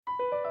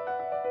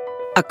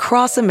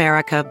Across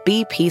America,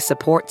 BP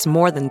supports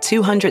more than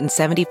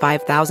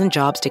 275,000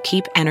 jobs to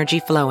keep energy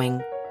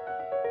flowing.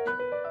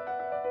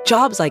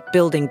 Jobs like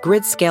building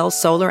grid-scale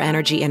solar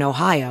energy in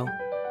Ohio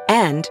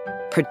and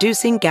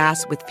producing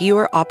gas with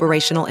fewer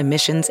operational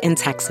emissions in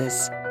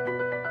Texas.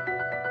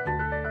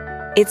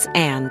 It's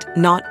and,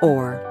 not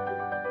or.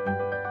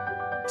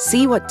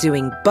 See what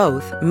doing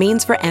both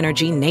means for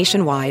energy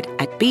nationwide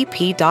at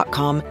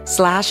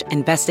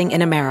bp.com/investing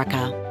in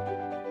America.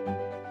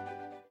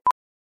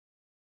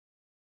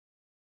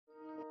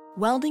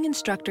 Welding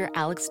instructor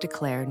Alex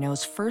DeClaire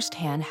knows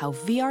firsthand how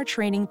VR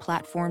training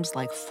platforms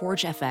like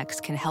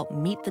ForgeFX can help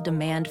meet the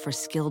demand for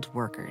skilled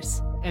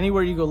workers.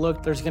 Anywhere you go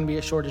look, there's going to be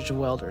a shortage of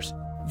welders.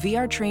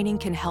 VR training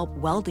can help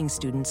welding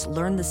students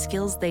learn the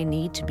skills they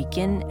need to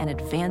begin and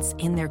advance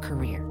in their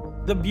career.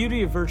 The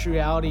beauty of virtual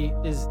reality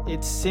is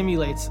it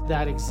simulates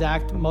that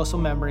exact muscle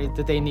memory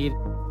that they need.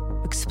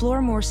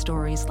 Explore more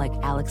stories like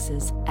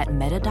Alex's at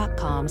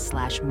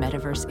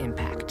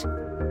meta.com/metaverseimpact.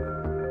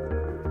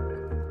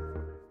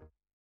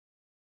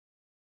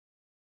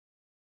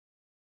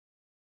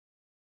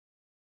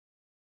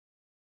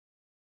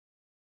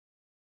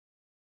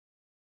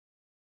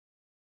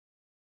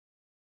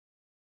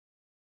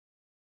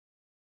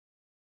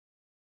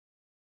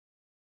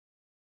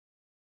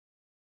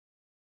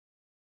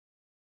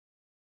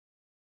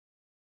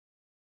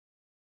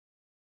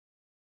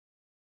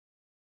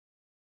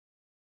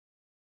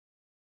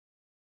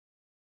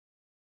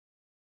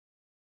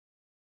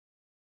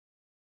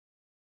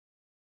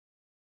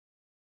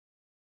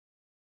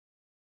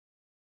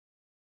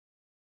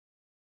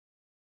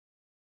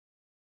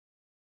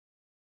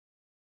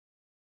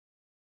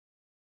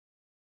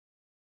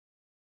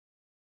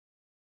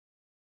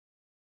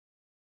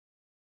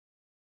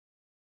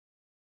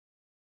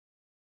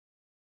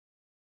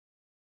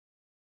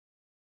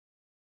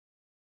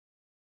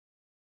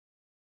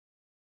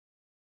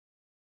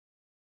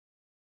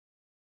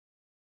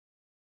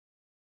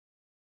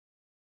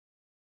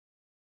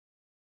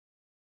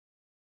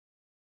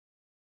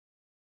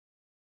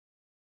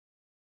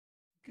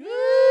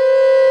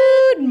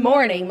 Good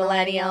morning,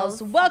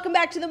 millennials. Welcome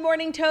back to the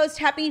Morning Toast.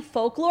 Happy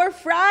Folklore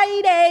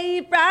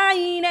Friday.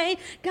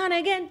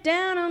 Gonna get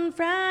down on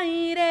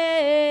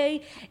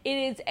Friday. It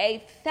is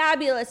a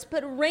fabulous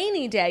but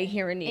rainy day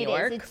here in New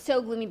York. It is. It's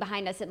so gloomy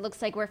behind us. It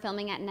looks like we're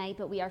filming at night,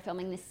 but we are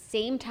filming the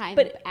same time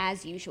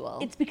as usual.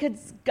 It's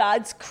because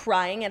God's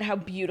crying at how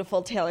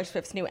beautiful Taylor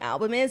Swift's new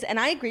album is,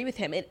 and I agree with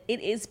him. It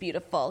is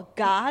beautiful.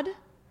 God,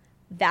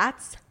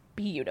 that's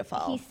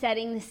beautiful. He's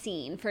setting the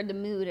scene for the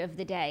mood of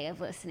the day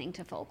of listening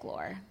to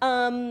Folklore.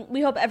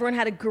 We hope everyone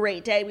had a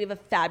great day. We have a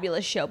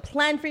fabulous show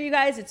planned for you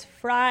guys. It's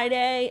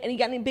Friday. And you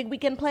got any big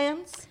weekend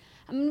plans?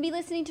 I'm going to be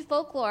listening to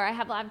Folklore. I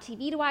have a lot of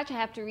TV to watch. I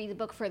have to read the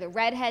book for the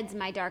Redheads,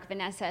 My Dark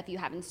Vanessa, if you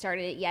haven't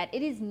started it yet.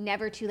 It is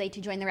never too late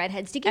to join the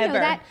Redheads. Did you know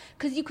that?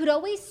 Because you could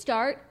always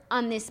start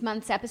on this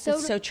month's episode.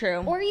 It's so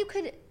true. Or you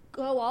could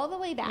go all the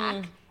way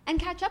back and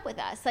catch up with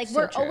us. Like,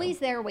 we're always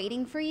there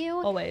waiting for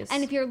you. Always.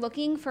 And if you're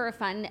looking for a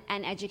fun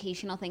and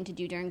educational thing to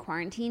do during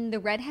quarantine, the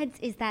Redheads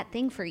is that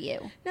thing for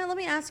you. Now, let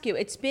me ask you.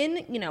 It's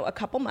been, a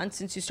couple months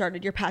since you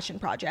started your passion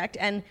project.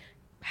 And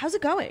how's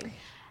it going?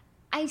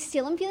 I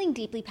still am feeling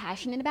deeply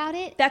passionate about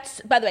it.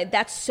 By the way,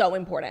 that's so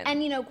important.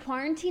 And,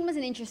 quarantine was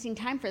an interesting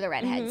time for the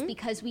Redheads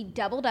because we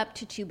doubled up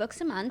to 2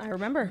 books a month. I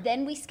remember.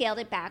 Then we scaled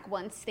it back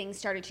once things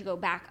started to go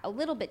back a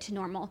little bit to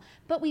normal.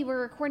 But we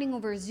were recording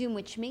over Zoom,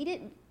 which made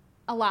it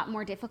a lot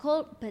more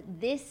difficult.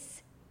 But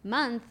this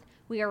month,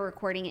 we are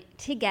recording it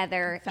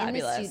together in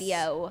the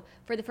studio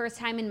for the first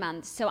time in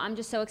months. So I'm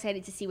just so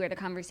excited to see where the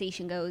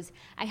conversation goes.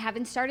 I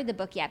haven't started the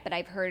book yet, but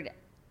I've heard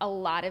a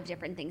lot of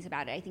different things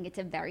about it. I think it's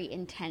a very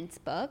intense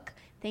book.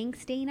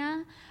 Thanks,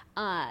 Dana.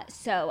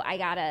 So I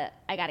gotta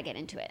get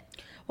into it.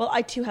 Well,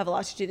 I too have a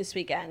lot to do this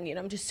weekend.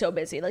 I'm just so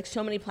busy, like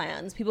so many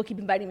plans. People keep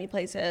inviting me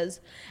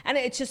places. And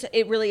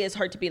it really is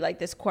hard to be like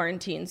this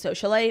quarantine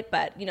socialite,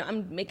 but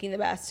I'm making the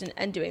best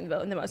and doing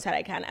the most that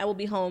I can. I will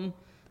be home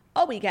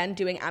all weekend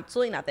doing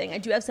absolutely nothing. I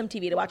do have some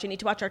TV to watch. I need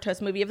to watch our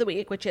Toast movie of the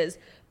week, which is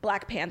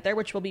Black Panther,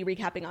 which we'll be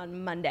recapping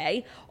on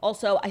Monday.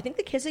 Also, I think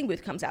The Kissing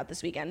Booth comes out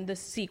this weekend, the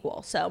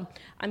sequel. So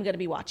I'm going to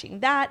be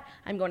watching that.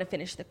 I'm going to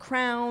finish The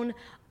Crown.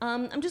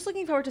 I'm just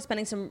looking forward to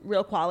spending some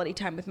real quality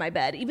time with my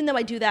bed, even though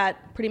I do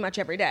that pretty much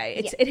every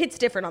day. It hits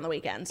different on the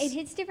weekends. It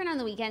hits different on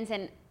the weekends,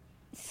 and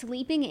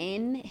sleeping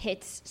in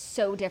hits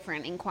so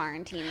different in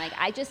quarantine. Like,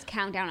 I just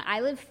count down.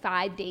 I live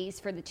 5 days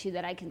for the 2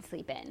 that I can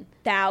sleep in.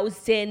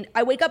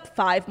 I wake up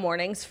 5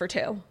 mornings for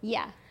 2.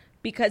 Yeah.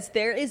 Because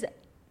there is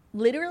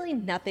literally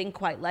nothing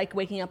quite like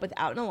waking up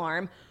without an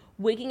alarm.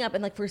 Waking up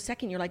and for a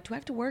second you're like, do I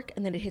have to work?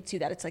 And then it hits you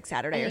that it's like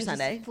Saturday or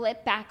Sunday. Just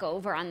flip back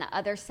over on the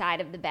other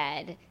side of the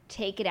bed,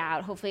 take it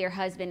out. Hopefully your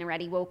husband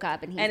already woke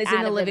up and he's is out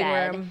in the of living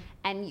bed, room.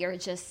 And you're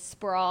just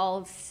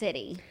sprawled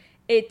city.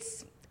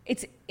 It's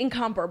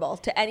incomparable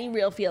to any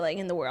real feeling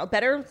in the world.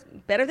 Better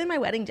than my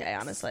wedding day,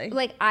 honestly.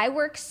 Like, I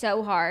work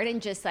so hard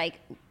and just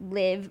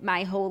live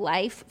my whole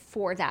life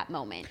for that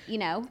moment,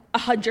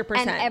 100%.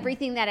 And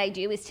everything that I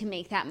do is to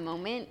make that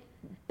moment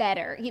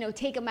better,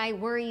 take my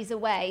worries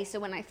away. So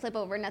when I flip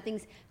over,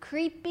 nothing's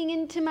creeping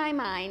into my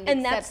mind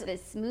And except the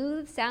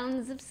smooth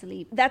sounds of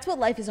sleep. That's what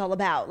life is all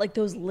about, like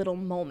those little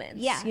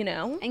moments, Yeah.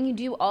 And you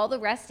do all the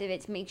rest of it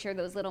to make sure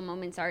those little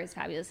moments are as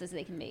fabulous as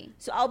they can be.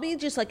 So I'll be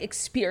just like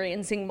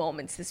experiencing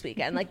moments this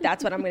weekend. Like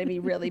that's what I'm going to be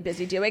really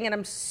busy doing, and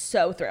I'm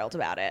so thrilled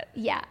about it.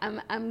 Yeah,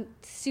 I'm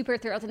super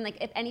thrilled. And like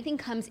if anything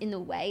comes in the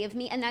way of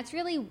me, and that's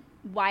really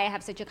why I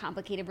have such a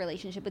complicated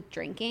relationship with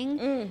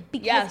drinking,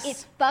 because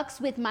it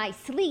fucks with my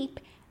sleep.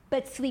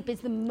 But sleep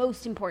is the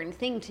most important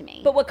thing to me.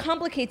 But what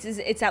complicates is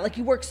it's that like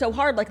you work so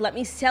hard, like let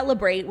me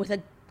celebrate with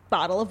a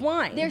bottle of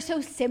wine. They're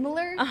so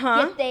similar,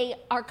 yet they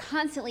are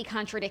constantly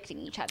contradicting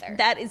each other.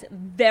 That is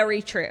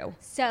very true.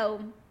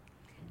 So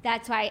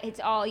that's why it's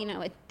all,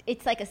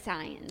 it's like a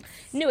science.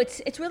 No,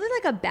 it's really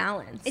like a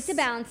balance. It's a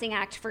balancing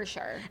act for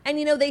sure. And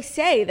they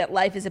say that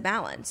life is a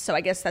balance. So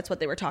I guess that's what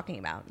they were talking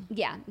about.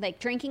 Yeah, like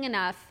drinking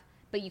enough,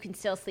 but you can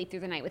still sleep through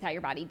the night without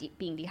your body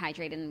being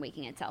dehydrated and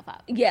waking itself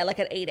up. Yeah, like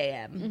at 8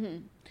 a.m. Mm-hmm.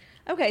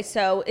 Okay,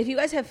 so if you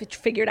guys have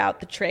figured out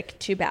the trick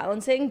to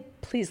balancing,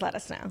 please let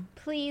us know.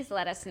 Please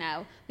let us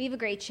know. We have a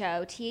great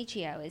show.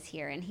 THEO is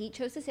here, and he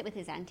chose to sit with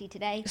his auntie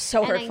today.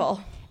 So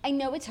hurtful. I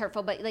know it's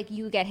hurtful, but like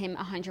you get him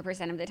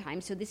 100% of the time.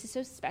 So this is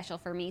so special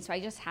for me. So I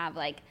just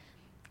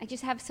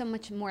have so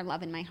much more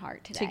love in my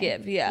heart today. To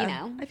give,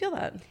 yeah. I feel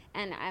that.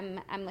 And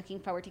I'm looking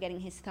forward to getting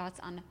his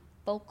thoughts on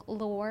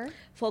Folklore.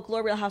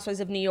 Folklore, Real Housewives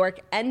of New York,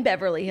 and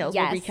Beverly Hills.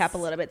 Yes. We'll recap a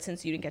little bit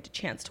since you didn't get a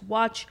chance to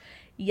watch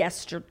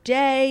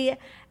yesterday.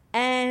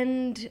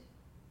 And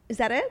is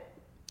that it?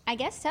 I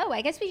guess so.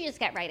 I guess we should just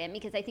get right in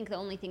because I think the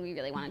only thing we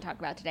really want to talk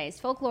about today is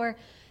folklore.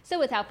 So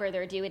without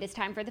further ado, it is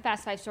time for the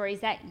Fast 5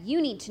 stories that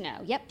you need to know.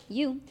 Yep,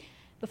 you.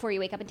 Before you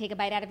wake up and take a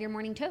bite out of your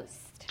morning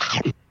toast.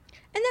 And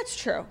that's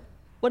true.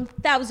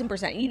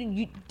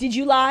 1,000%. Did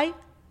you lie?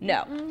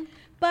 No. Mm-mm.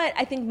 But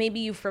I think maybe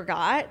you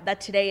forgot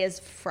that today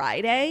is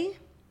Friday.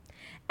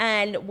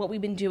 And what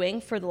we've been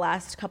doing for the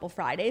last couple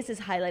Fridays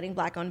is highlighting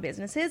Black-owned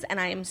businesses. And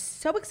I am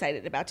so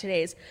excited about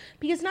today's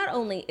because not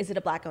only is it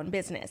a Black-owned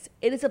business,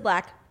 it is a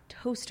Black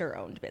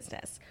toaster-owned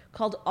business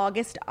called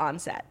August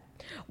Onset.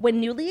 When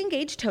newly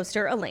engaged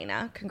toaster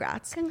Elena,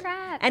 congrats,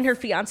 and her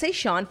fiancé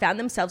Sean found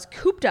themselves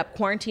cooped up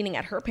quarantining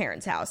at her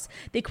parents' house,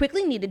 they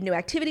quickly needed new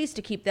activities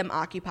to keep them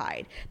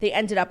occupied. They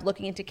ended up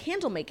looking into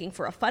candle making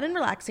for a fun and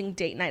relaxing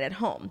date night at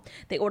home.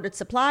 They ordered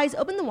supplies,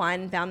 opened the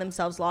wine, and found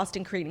themselves lost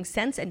in creating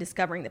scents and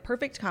discovering the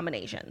perfect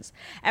combinations.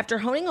 After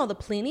honing all the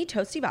Pliny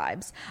toasty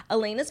vibes,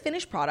 Elena's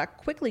finished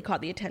product quickly caught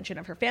the attention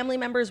of her family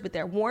members with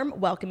their warm,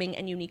 welcoming,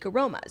 and unique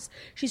aromas.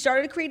 She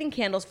started creating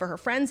candles for her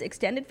friends,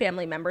 extended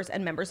family members,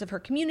 and members of her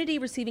community,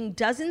 receiving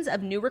dozens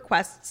of new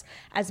requests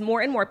as more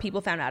and more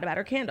people found out about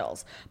her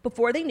candles.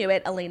 Before they knew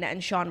it, Elena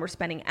and Sean were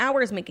spending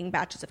hours making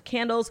batches of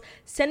candles,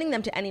 sending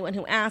them to anyone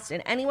who asked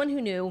and anyone who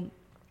knew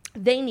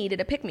they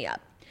needed a pick-me-up.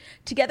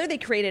 Together, they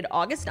created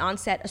August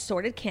Onset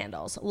assorted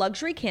candles,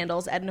 luxury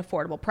candles at an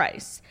affordable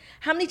price.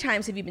 How many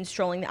times have you been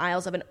strolling the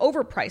aisles of an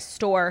overpriced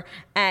store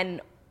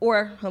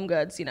or Home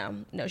Goods,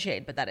 no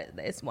shade, but that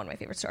is one of my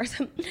favorite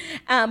stores.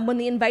 When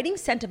the inviting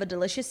scent of a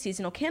delicious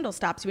seasonal candle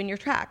stops you in your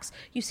tracks,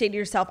 you say to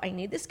yourself, I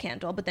need this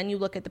candle, but then you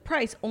look at the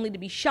price only to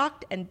be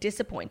shocked and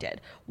disappointed.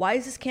 Why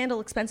is this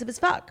candle expensive as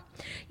fuck?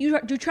 You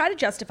do try to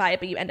justify it,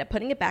 but you end up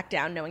putting it back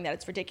down knowing that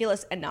it's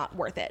ridiculous and not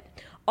worth it.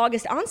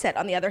 August Onset,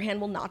 on the other hand,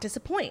 will not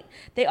disappoint.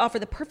 They offer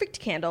the perfect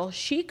candle,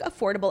 chic,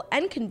 affordable,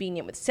 and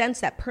convenient with scents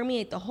that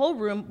permeate the whole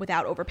room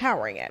without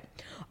overpowering it.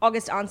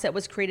 August Onset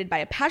was created by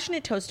a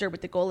passionate toaster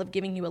with the goal of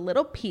giving you a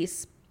little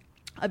piece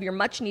of your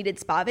much-needed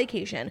spa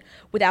vacation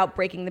without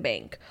breaking the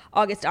bank.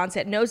 August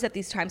Onset knows that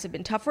these times have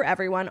been tough for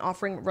everyone,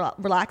 offering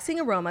relaxing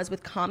aromas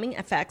with calming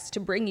effects to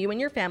bring you and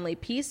your family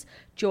peace,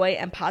 joy,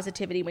 and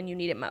positivity when you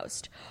need it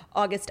most.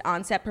 August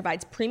Onset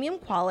provides premium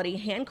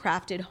quality,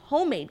 handcrafted,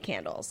 homemade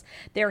candles.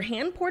 Their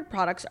hand-poured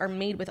products are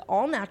made with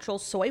all-natural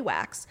soy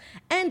wax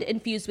and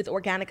infused with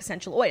organic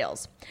essential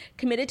oils.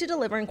 Committed to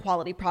delivering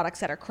quality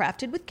products that are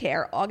crafted with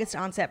care, August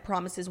Onset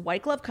promises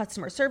white glove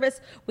customer service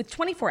with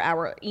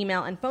 24-hour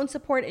email and phone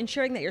support,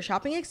 ensuring that your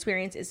shopping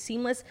experience is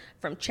seamless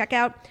from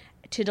checkout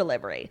to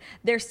delivery.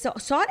 Their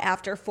sought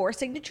after 4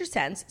 signature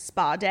scents,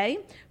 Spa Day,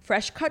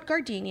 Fresh Cut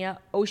Gardenia,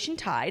 Ocean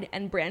Tide,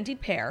 and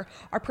Brandied Pear,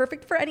 are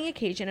perfect for any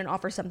occasion and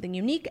offer something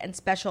unique and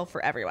special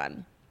for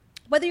everyone.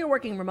 Whether you're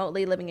working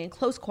remotely, living in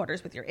close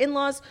quarters with your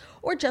in-laws,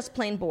 or just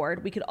plain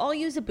bored, we could all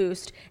use a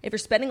boost. If you're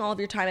spending all of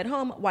your time at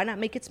home, why not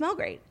make it smell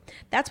great?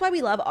 That's why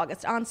we love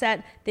August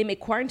Onset. They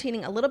make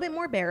quarantining a little bit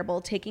more bearable,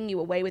 taking you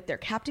away with their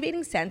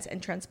captivating scents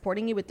and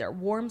transporting you with their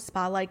warm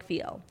spa-like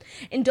feel.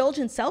 Indulge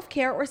in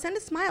self-care or send a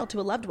smile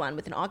to a loved one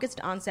with an August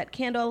Onset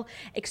candle,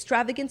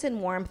 extravagance and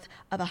warmth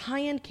of a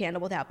high-end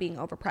candle without being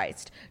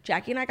overpriced.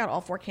 Jackie and I got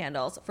all 4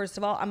 candles. First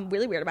of all, I'm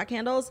really weird about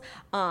candles.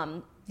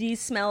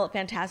 These smell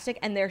fantastic,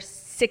 and they're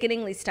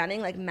sickeningly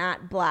stunning, like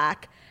matte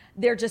black.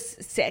 They're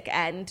just sick,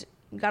 and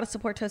You got to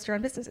support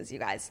toaster-owned businesses, you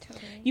guys.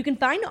 Totally. You can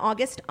find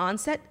August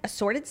Onset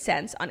Assorted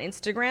Scents on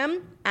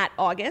Instagram at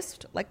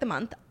August, like the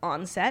month,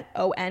 Onset,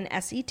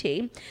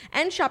 O-N-S-E-T,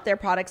 and shop their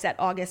products at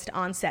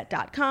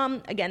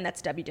augustonset.com. Again,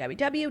 that's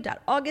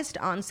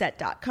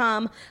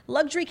www.augustonset.com.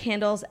 Luxury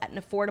candles at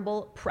an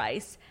affordable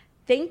price.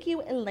 Thank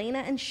you, Elena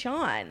and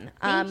Sean.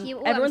 Thank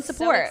you. Everyone's I'm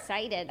support. so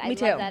excited. I love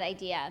that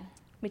idea.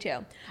 Me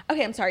too.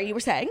 Okay, I'm sorry. You were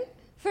saying?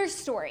 First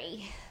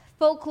story.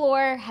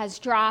 Folklore has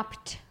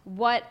dropped.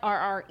 What are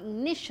our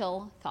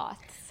initial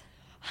thoughts?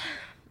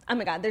 Oh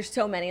my God, there's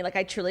so many. Like,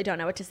 I truly don't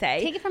know what to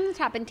say. Take it from the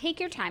top and take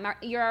your time.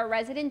 You're a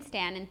resident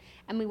stan,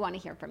 and we want to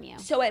hear from you.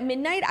 So at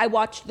midnight, I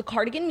watched the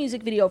Cardigan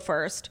music video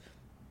first.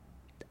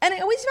 And I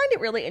always find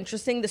it really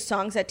interesting, the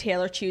songs that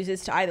Taylor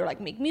chooses to either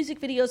like make music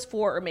videos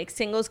for or make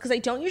singles, because I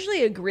don't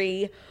usually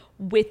agree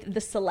with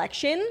the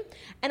selection.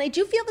 And I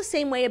do feel the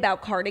same way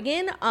about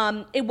Cardigan.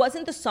 It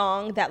wasn't the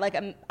song that like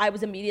I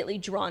was immediately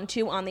drawn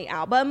to on the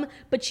album,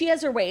 but she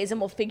has her ways, and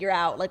we'll figure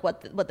out like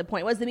what the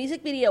point was. The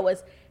music video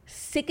was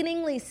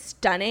sickeningly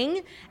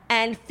stunning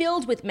and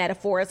filled with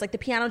metaphors. Like the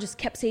piano just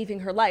kept saving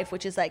her life,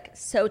 which is like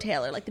so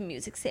Taylor, like the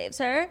music saves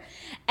her.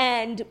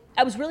 And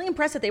I was really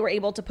impressed that they were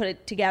able to put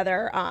it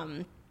together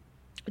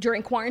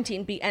during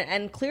quarantine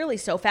and clearly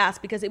so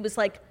fast, because it was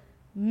like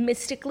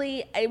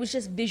mystically, it was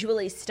just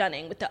visually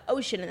stunning with the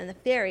ocean and then the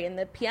ferry and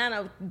the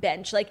piano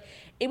bench. Like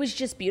it was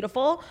just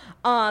beautiful.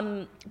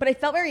 But I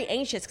felt very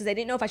anxious because I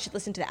didn't know if I should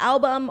listen to the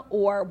album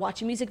or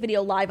watch a music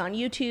video live on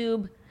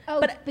YouTube. Oh,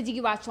 but did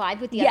you watch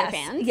live with the other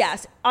fans?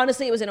 Yes.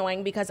 Honestly, it was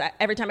annoying because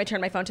every time I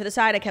turned my phone to the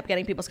side, I kept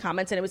getting people's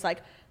comments, and it was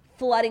like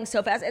flooding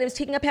so fast, and it was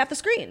taking up half the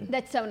screen.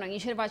 That's so annoying. You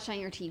should have watched on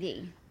your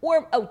TV.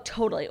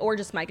 Totally. Or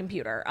just my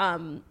computer.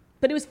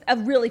 But it was a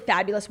really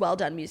fabulous,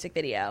 well-done music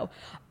video.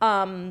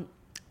 And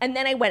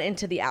then I went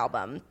into the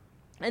album.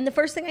 And the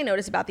first thing I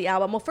noticed about the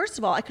album, well, first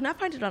of all, I could not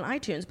find it on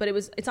iTunes, but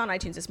it's on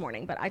iTunes this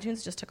morning, but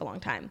iTunes just took a long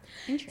time.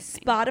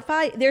 Interesting.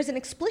 Spotify, there's an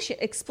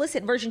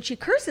explicit version. She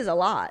curses a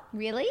lot.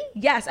 Really?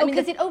 Yes. I mean,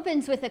 because it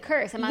opens with a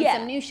curse. I'm on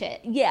some new shit.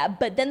 Yeah,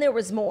 but then there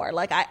was more.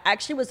 Like, I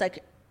actually was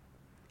like,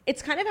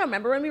 it's kind of how,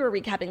 remember when we were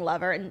recapping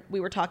Lover and we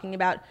were talking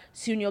about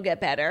Soon You'll Get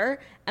Better,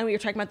 and we were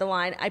talking about the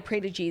line, I pray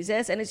to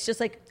Jesus, and it's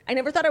just like, I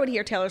never thought I would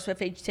hear Taylor Swift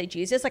say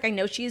Jesus. Like, I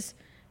know she's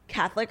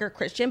Catholic or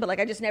Christian, but like,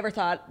 I just never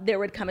thought there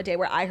would come a day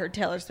where I heard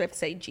Taylor Swift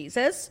say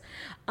Jesus.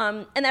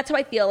 And that's how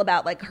I feel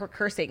about like her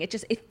cursing.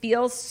 It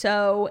feels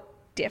so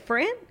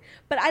different,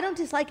 but I don't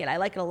dislike it. I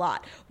like it a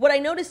lot. What I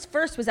noticed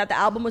first was that the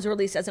album was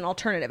released as an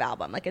alternative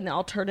album, like in the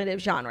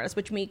alternative genres,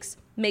 which makes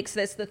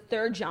this the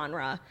third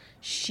genre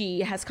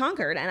she has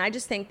conquered. And I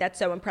just think that's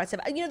so impressive.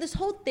 You know, this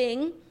whole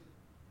thing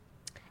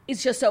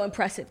is just so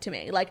impressive to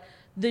me. Like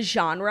the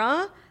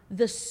genre,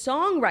 the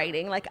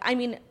songwriting, like, I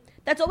mean,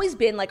 that's always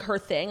been like her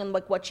thing, and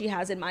like what she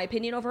has, in my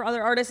opinion, over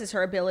other artists is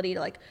her ability to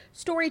like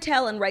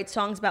storytell and write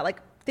songs about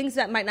like things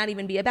that might not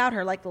even be about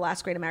her, like The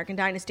Last Great American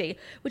Dynasty,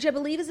 which I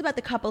believe is about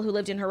the couple who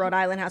lived in her Rhode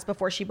Island house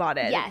before she bought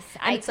it. Yes,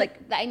 and it's like,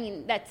 I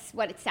mean, that's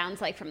what it sounds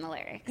like from the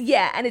lyrics.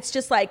 Yeah, and it's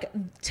just like,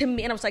 to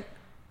me, and I was like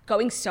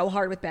going so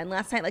hard with Ben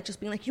last night, like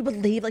just being like, you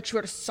believe like she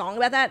wrote a song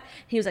about that?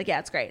 He was like, yeah,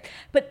 it's great.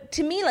 But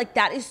to me, like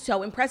that is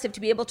so impressive, to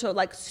be able to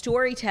like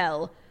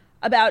storytell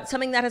about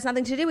something that has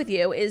nothing to do with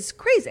you is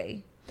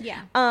crazy.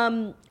 Yeah.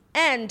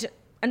 And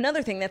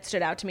another thing that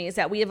stood out to me is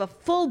that we have a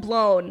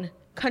full-blown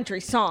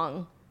country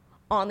song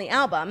on the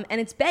album,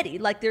 and it's Betty.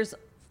 Like, there's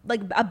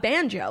like a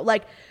banjo.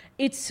 Like,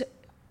 it's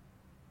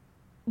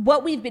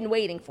what we've been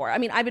waiting for. I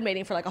mean, I've been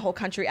waiting for like a whole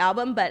country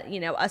album, but you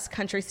know, us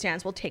country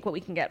stans will take what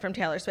we can get from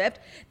Taylor Swift.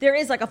 There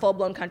is like a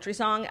full-blown country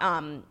song,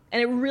 and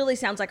it really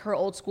sounds like her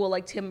old school,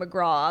 like Tim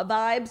McGraw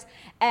vibes,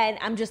 and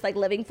I'm just like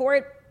living for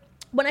it.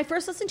 When I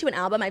first listened to an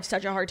album, I have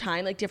such a hard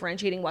time like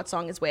differentiating what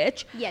song is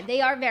which. Yeah,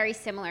 they are very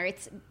similar.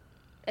 It's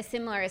a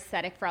similar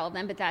aesthetic for all of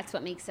them, but that's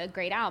what makes a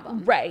great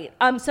album. Right.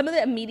 Some of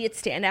the immediate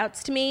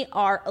standouts to me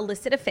are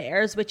Illicit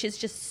Affairs, which is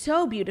just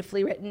so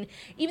beautifully written,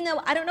 even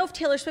though I don't know if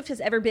Taylor Swift has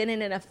ever been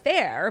in an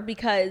affair,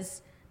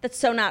 because that's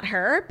so not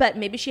her, but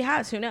maybe she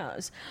has, who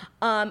knows.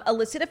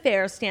 Illicit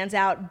Affairs stands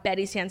out,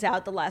 Betty stands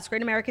out, The Last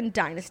Great American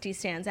Dynasty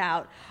stands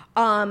out,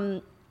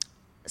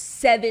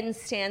 Seven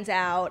stands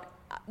out.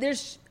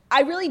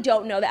 I really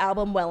don't know the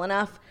album well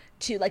enough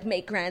to like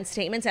make grand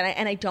statements,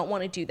 and I don't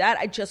want to do that.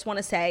 I just want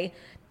to say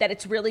that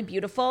it's really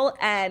beautiful.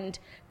 And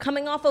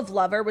coming off of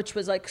Lover, which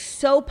was like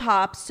so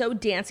pop, so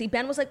dancey,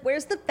 Ben was like,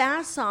 where's the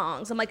fast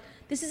songs? I'm like,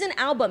 this is an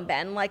album,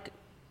 Ben. Like,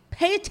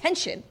 pay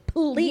attention,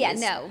 please. Yeah,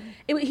 no.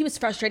 He was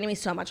frustrating me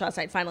so much last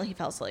night. Finally, he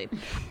fell asleep.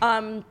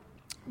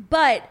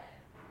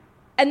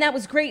 And that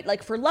was great,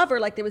 like for Lover,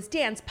 like there was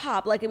dance,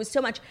 pop, like it was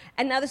so much.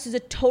 And now this is a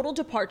total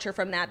departure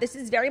from that. This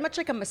is very much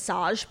like a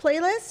massage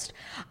playlist.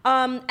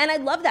 And I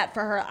love that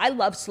for her. I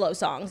love slow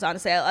songs,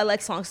 honestly. I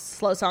like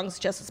slow songs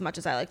just as much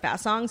as I like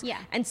fast songs. Yeah.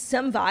 And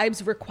some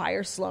vibes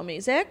require slow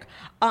music.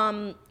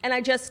 And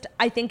I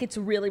think it's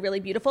really,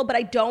 really beautiful. But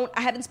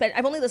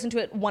I've only listened to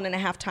it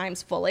 1.5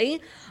 times fully.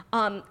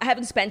 I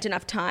haven't spent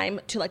enough time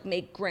to like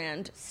make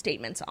grand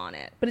statements on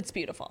it. But it's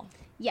beautiful.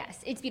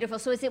 Yes, it's beautiful.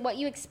 So is it what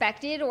you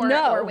expected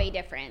or way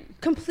different?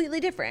 Completely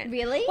different.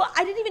 Really? Well,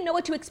 I didn't even know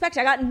what to expect.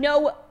 I got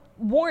no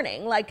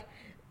warning. Like,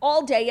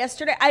 all day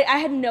yesterday, I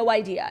had no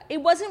idea.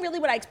 It wasn't really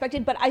what I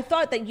expected, but I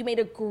thought that you made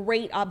a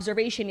great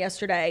observation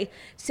yesterday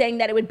saying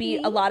that it would be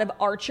a lot of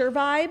Archer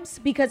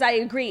vibes, because I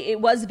agree, it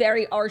was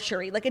very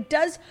Archery. Like, it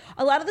does,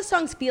 a lot of the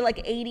songs feel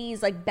like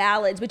 80s, like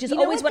ballads, which is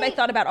always what I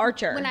thought about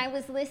Archer. When I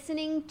was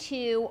listening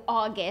to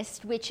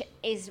August, which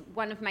is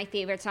one of my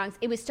favorite songs,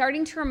 it was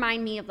starting to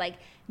remind me of like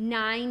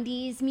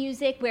 90s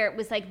music where it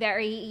was like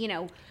very, you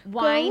know,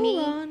 whiny.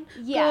 Go on,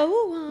 yeah.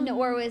 go on. No,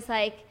 or it was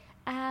like,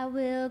 I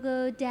will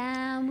go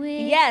down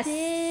with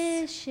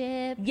this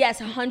ship.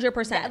 Yes,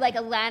 100%. Like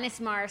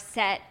Alanis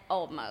Morissette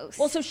almost.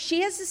 Well, so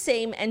she has the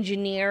same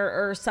engineer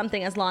or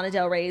something as Lana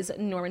Del Rey's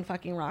Norman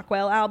fucking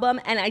Rockwell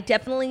album. And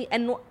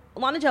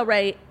Lana Del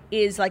Rey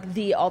is like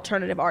the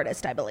alternative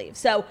artist, I believe.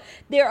 So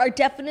there are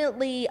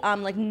definitely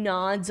like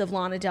nods of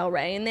Lana Del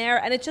Rey in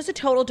there. And it's just a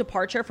total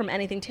departure from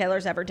anything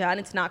Taylor's ever done.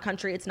 It's not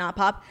country. It's not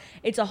pop.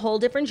 It's a whole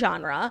different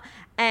genre.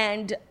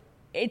 And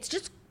it's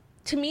just,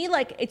 to me,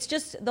 like, it's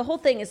just, the whole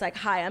thing is like,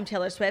 hi, I'm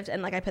Taylor Swift,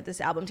 and like I put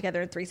this album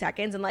together in 3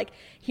 seconds, and like,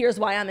 here's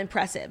why I'm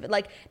impressive.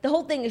 Like, the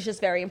whole thing is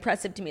just very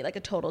impressive to me, like a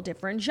total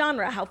different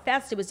genre, how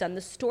fast it was done, the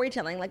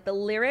storytelling, like the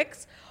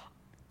lyrics.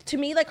 To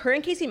me, like, her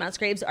and Casey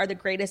Musgraves are the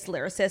greatest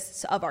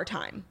lyricists of our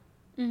time.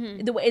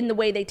 Mm-hmm. In the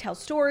way they tell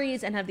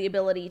stories and have the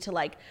ability to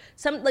with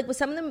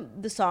some of them,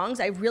 the songs,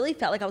 I really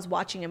felt like I was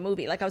watching a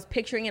movie. Like, I was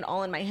picturing it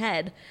all in my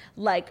head,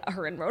 like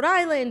her in Rhode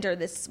Island or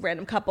this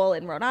random couple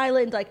in Rhode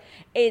Island. Like,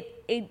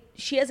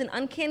 she has an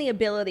uncanny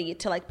ability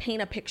to like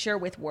paint a picture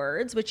with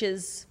words, which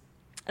is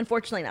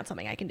unfortunately not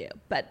something I can do,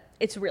 but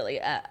it's really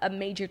a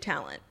major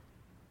talent.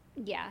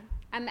 Yeah.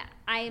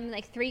 I'm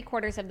like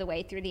 3/4 of the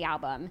way through the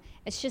album.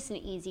 It's just an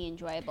easy,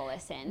 enjoyable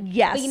listen.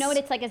 Yes. But you know what?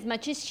 It's like, as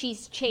much as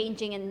she's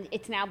changing and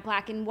it's now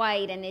black and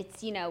white and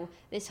it's, you know,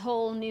 this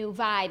whole new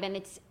vibe and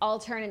it's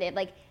alternative,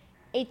 like,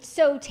 it's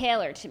so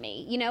Taylor to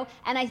me, you know?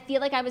 And I feel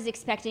like I was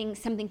expecting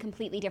something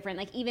completely different.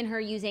 Like, even her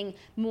using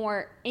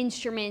more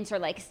instruments or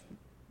like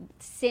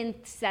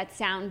synths that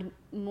sound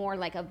more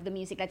like of the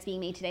music that's being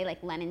made today,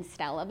 like Lennon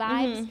Stella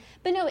vibes. Mm-hmm.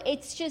 But no,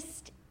 it's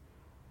just,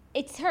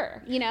 it's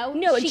her, you know?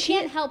 No, she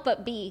can't help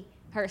but be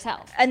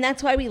herself. And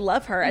that's why we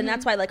love her. And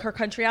that's why, like, her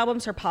country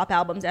albums, her pop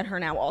albums, and her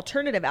now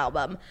alternative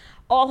album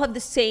all have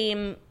the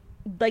same,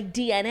 like,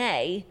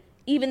 DNA,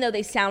 even though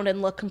they sound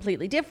and look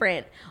completely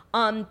different.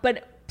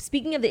 But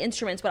speaking of the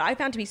instruments, what I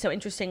found to be so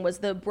interesting was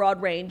the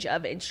broad range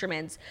of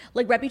instruments.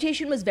 Like,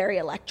 Reputation was very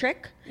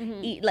electric,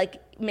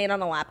 like made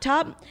on a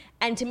laptop.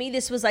 And to me,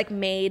 this was like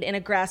made in a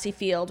grassy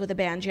field with a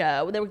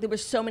banjo. There were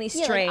so many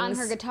strings. Like on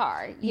her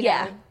guitar. You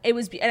know? It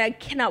was, and I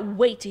cannot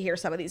wait to hear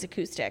some of these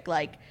acoustic.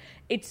 Like,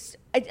 I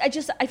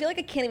feel like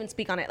I can't even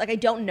speak on it. Like, I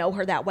don't know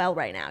her that well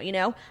right now, you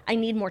know? I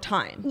need more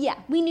time. Yeah,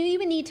 we knew you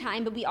would need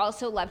time, but we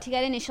also love to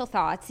get initial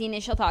thoughts. The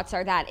initial thoughts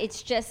are that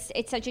it's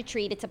such a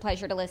treat. It's a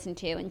pleasure to listen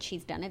to, and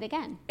she's done it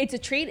again. It's a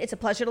treat. It's a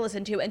pleasure to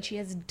listen to, and she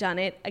has done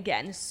it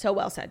again. So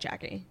well said,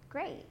 Jackie.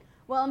 Great.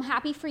 Well, I'm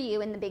happy for you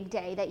in the big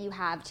day that you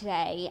have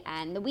today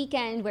and the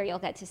weekend where you'll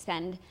get to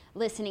spend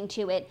listening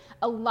to it.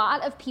 A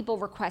lot of people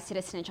requested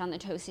a Snitch on the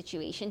Toe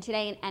situation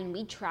today, and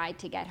we tried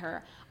to get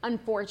her.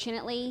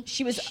 Unfortunately,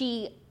 she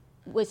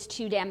was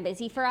too damn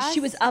busy for us. She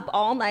was up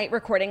all night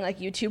recording like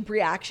YouTube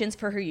reactions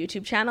for her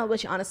YouTube channel,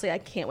 which honestly I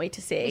can't wait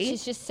to see. Which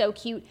is just so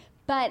cute.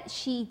 But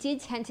she did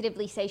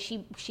tentatively say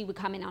she would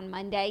come in on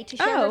Monday to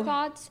share her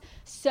thoughts.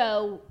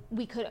 So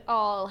we could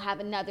all have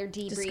another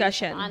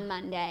discussion on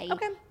Monday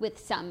with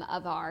some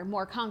of our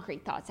more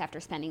concrete thoughts after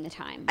spending the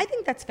time. I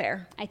think that's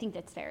fair. I think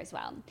that's fair as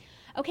well.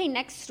 Okay,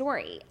 next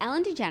story.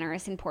 Ellen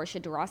DeGeneres and Portia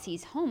de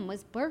Rossi's home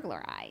was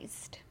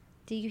burglarized.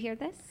 Did you hear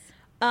this?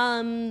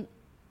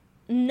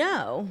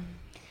 No.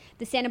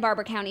 The Santa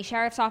Barbara County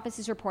Sheriff's Office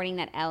is reporting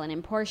that Ellen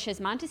and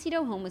Portia's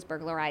Montecito home was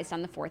burglarized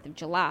on the 4th of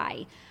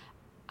July.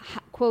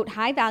 Quote,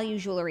 high-value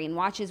jewelry and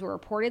watches were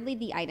reportedly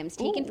the items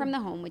taken from the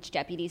home, which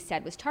deputies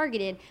said was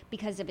targeted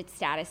because of its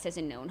status as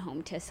a known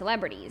home to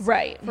celebrities.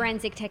 Right.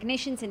 Forensic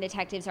technicians and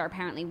detectives are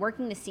apparently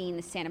working the scene.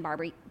 The Santa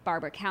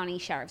Barbara County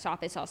Sheriff's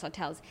Office also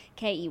tells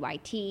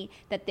KEYT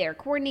that they're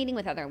coordinating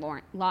with other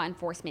law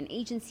enforcement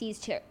agencies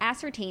to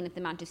ascertain if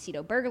the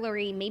Montecito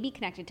burglary may be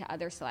connected to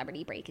other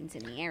celebrity break-ins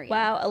in the area.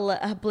 Wow,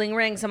 a bling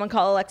ring. Someone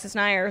call Alexis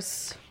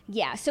Nyers.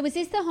 Yeah, so is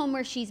this the home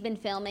where she's been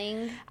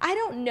filming? I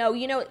don't know.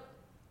 You know,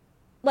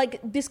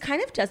 like, this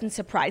kind of doesn't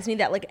surprise me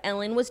that, like,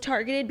 Ellen was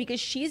targeted because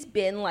she's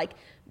been, like,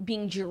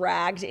 being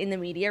dragged in the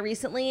media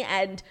recently,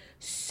 and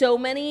so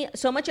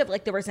much of,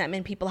 like, the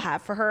resentment people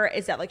have for her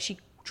is that, like, she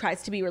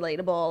tries to be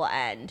relatable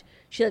and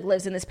she, like,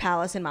 lives in this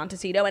palace in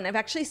Montecito. And I've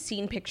actually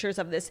seen pictures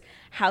of this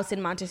house in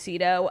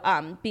Montecito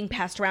being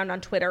passed around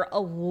on Twitter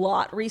a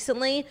lot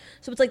recently.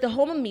 So it's like the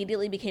home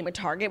immediately became a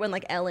target when,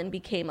 like, Ellen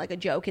became, like, a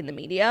joke in the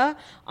media.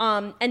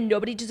 And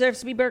nobody deserves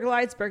to be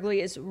burglarized.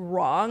 Burglary is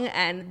wrong,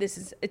 and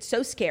it's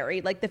so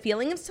scary. Like, the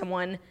feeling of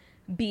someone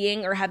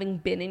being or having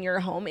been in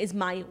your home is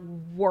my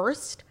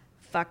worst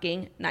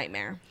fucking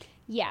nightmare.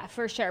 Yeah,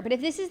 for sure. But if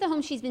this is the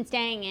home she's been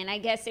staying in, I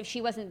guess if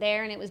she wasn't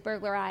there and it was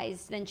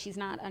burglarized, then she's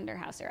not under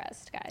house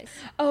arrest, guys.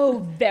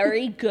 Oh,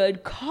 very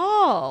good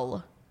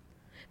call.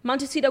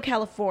 Montecito,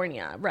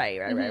 California. Right.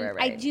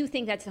 I do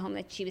think that's the home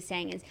that she was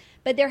staying in.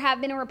 But there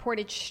have been a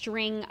reported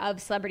string of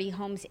celebrity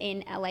homes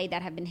in LA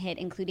that have been hit,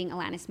 including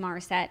Alanis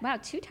Morissette. Wow,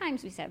 2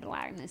 times we said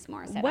Alanis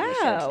Morissette on the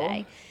show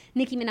today.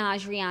 Nicki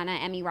Minaj,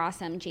 Rihanna, Emmy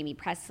Rossum, Jamie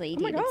Presley,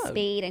 David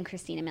Spade, and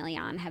Christina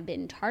Milian have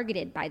been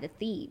targeted by the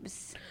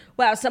thieves.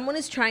 Wow, someone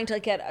is trying to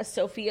get a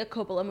Sofia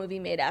Coppola movie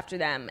made after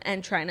them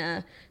and trying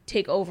to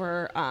take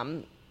over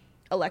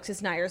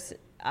Alexis Nyer's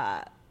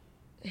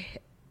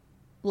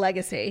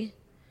legacy.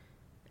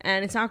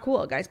 And it's not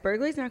cool, guys.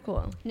 Burglary's not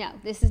cool. No,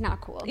 this is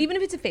not cool. Even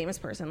if it's a famous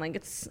person, like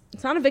it's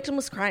not a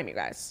victimless crime, you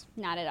guys.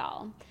 Not at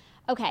all.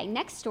 Okay,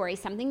 next story,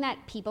 something that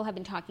people have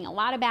been talking a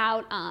lot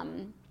about.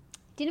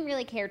 Didn't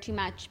really care too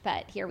much,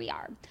 but here we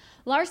are.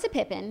 Larsa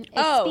Pippen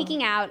is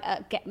speaking out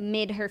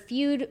amid her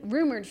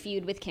rumored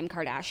feud with Kim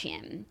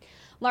Kardashian.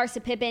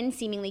 Larsa Pippen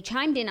seemingly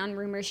chimed in on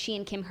rumors she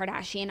and Kim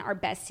Kardashian are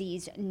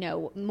besties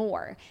no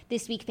more.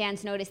 This week,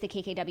 fans noticed the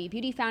KKW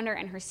Beauty founder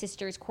and her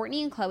sisters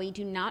Kourtney and Khloe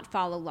do not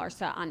follow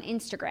Larsa on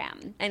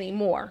Instagram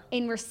anymore.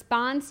 In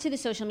response to the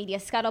social media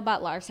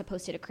scuttlebutt, Larsa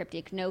posted a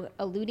cryptic note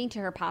alluding to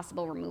her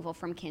possible removal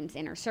from Kim's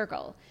inner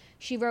circle.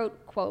 She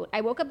wrote, quote,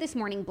 "I woke up this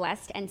morning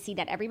blessed and see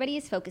that everybody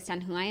is focused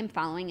on who I am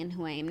following and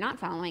who I am not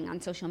following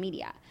on social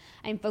media.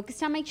 I'm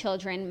focused on my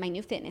children, my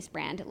new fitness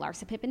brand,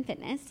 Larsa Pippen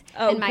Fitness,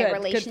 and my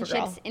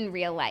relationships in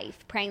real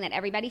life, praying that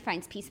everybody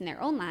finds peace in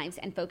their own lives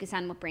and focus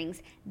on what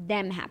brings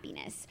them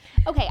happiness."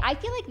 Okay, I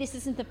feel like this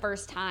isn't the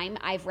first time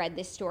I've read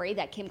this story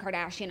that Kim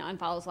Kardashian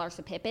unfollows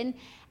Larsa Pippen.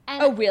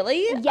 And oh,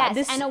 really?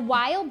 Yes, and a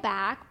while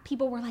back,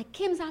 people were like,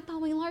 Kim's not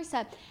following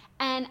Larsa.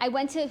 And I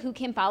went to who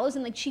Kim follows,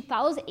 and like she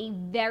follows a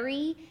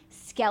very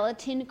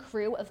skeleton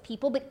crew of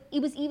people, but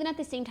it was even at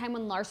the same time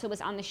when Larsa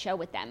was on the show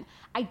with them.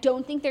 I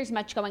don't think there's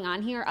much going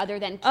on here other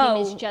than Kim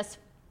is just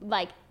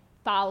like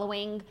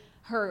following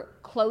her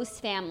close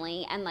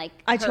family and like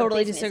I her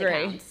totally business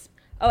disagree. accounts.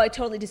 Oh, I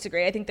totally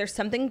disagree. I think there's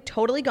something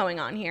totally going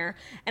on here.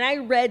 And I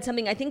read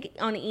something, I think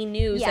on E!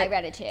 News. Yeah, I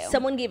read it too.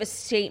 Someone gave a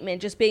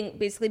statement just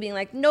basically being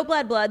like, no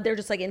blood. They're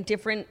just like in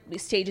different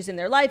stages in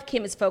their life.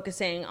 Kim is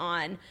focusing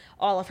on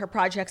all of her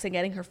projects and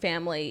getting her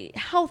family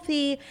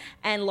healthy.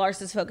 And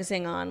Larsa's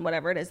focusing on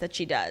whatever it is that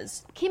she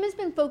does. Kim has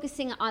been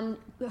focusing on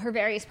her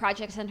various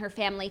projects and her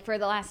family for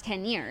the last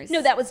 10 years.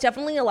 No, that was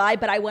definitely a lie,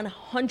 but I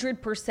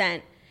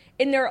 100%,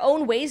 in their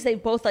own ways,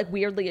 they've both like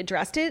weirdly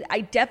addressed it.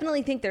 I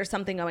definitely think there's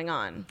something going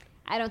on.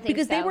 I don't think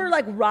because so. They were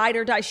like ride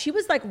or die. She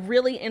was like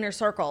really inner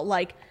circle,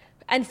 like,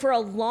 and for a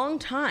long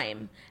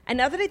time. And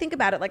now that I think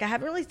about it, like I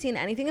haven't really seen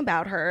anything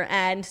about her.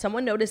 And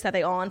someone noticed that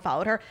they all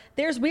unfollowed her.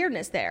 There's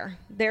weirdness there.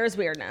 There is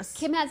weirdness.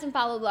 Kim hasn't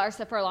followed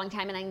Larsa for a long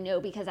time, and I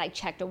know because I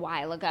checked a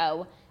while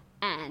ago,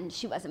 and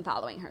she wasn't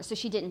following her. So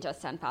she didn't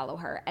just unfollow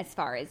her, as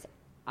far as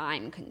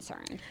I'm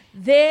concerned.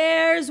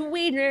 There's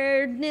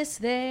weirdness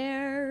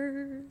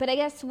there. But I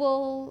guess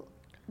we'll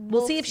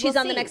see if she's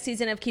on the next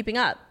season of Keeping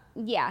Up.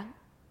 Yeah.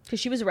 Because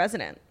she was a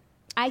resident.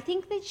 I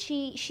think that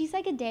she's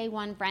like a day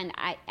one friend,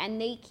 and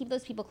they keep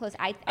those people close.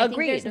 I think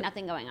there's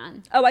nothing going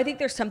on. Oh, I think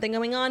there's something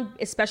going on,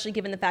 especially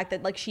given the fact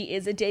that like she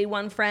is a day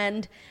one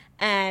friend,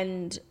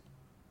 and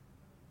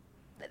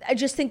I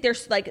just think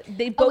there's like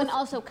they both. Oh, and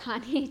also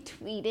Kanye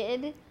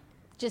tweeted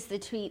just the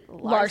tweet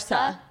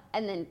Larsa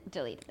and then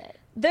deleted it.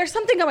 There's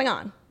something going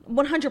on,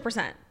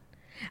 100%.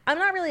 I'm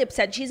not really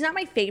upset. She's not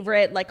my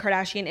favorite, like,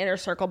 Kardashian inner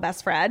circle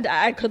best friend.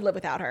 I could live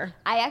without her.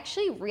 I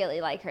actually really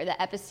like her.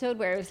 The episode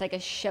where it was like a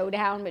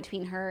showdown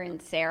between her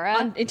and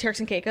Sarah. In Turks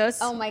and Caicos.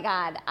 Oh my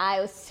God. I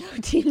was so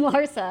team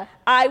Larsa.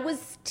 I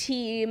was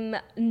team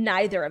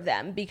neither of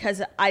them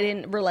because I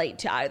didn't relate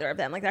to either of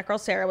them. Like, that girl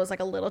Sarah was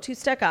like a little too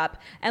stuck up,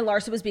 and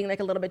Larsa was being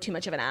like a little bit too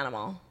much of an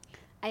animal.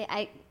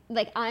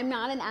 I'm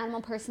not an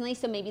animal personally,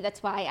 so maybe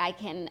that's why I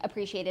can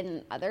appreciate it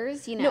in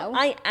others, you know? No,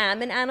 I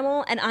am an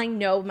animal, and I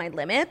know my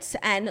limits,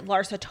 and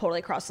Larsa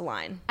totally crossed the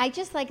line. I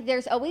just,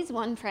 there's always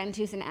one friend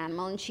who's an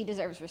animal, and she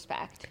deserves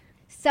respect.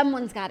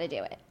 Someone's got to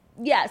do it.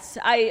 Yes,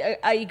 I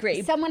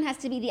agree. Someone has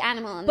to be the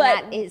animal, and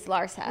that is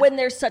Larsa. When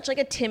there's such, like,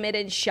 a timid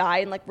and shy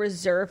and, like,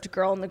 reserved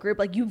girl in the group,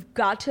 like, you've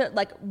got to,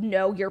 like,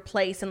 know your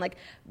place and, like,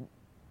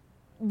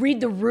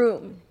 read the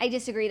room. I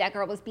disagree. That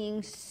girl was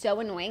being so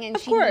annoying, and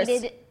of course.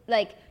 Needed,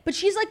 But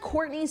she's like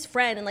Kourtney's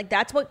friend, and like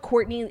that's what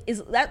Kourtney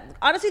is. That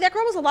honestly, that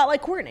girl was a lot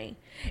like Kourtney.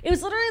 It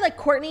was literally like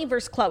Kourtney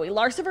versus Khloe.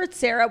 Larsa versus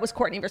Sarah was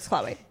Kourtney versus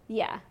Khloe.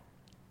 Yeah.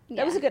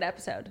 That was a good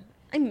episode.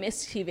 I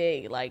miss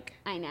TV. Like,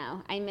 I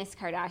know. I miss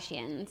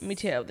Kardashians. Me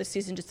too. This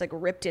season just like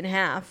ripped in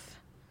half.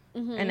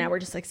 Mm-hmm. And now we're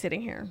just like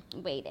sitting here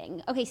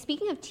waiting. Okay,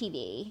 speaking of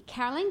TV,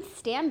 Caroline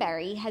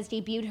Stanbury has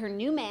debuted her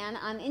new man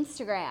on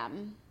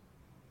Instagram.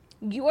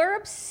 You are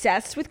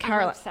obsessed with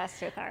Caroline. I'm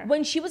obsessed with her.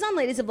 When she was on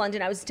Ladies of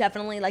London, I was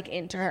definitely like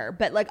into her.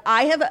 But like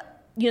I have,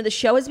 the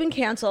show has been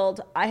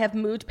canceled. I have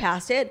moved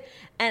past it.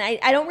 And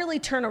I don't really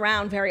turn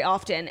around very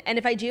often. And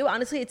if I do,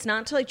 honestly, it's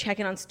not to like check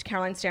in on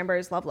Caroline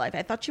Stanbury's love life.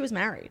 I thought she was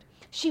married.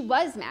 She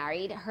was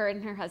married. Her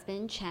and her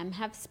husband, Chem,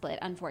 have split,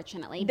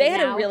 unfortunately. They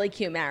had a really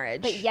cute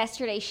marriage. But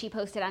yesterday she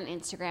posted on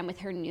Instagram with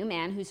her new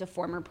man, who's a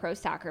former pro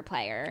soccer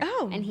player.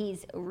 Oh. And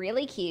he's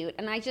really cute.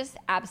 And I just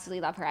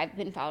absolutely love her. I've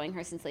been following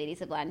her since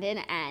Ladies of London.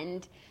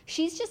 And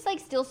she's just like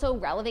still so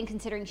relevant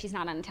considering she's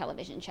not on a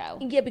television show.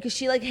 Yeah, because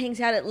she like hangs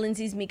out at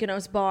Lindsay's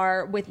Mykonos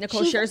bar with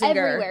Nicole She's Scherzinger.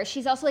 everywhere.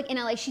 She's also like in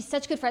LA. She's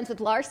such good friends with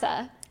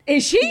Larsa.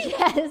 Is she?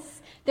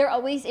 Yes. They're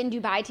always in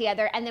Dubai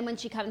together. And then when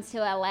she comes to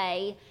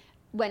LA...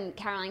 When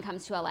Caroline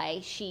comes to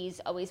LA,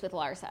 she's always with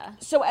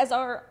Larsa. So as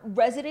our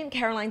resident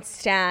Caroline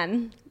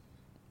stan,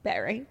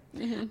 Barry,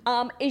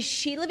 is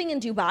she living in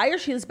Dubai or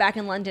she lives back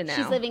in London now?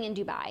 She's living in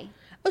Dubai.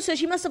 Oh, so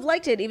she must have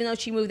liked it even though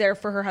she moved there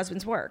for her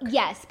husband's work.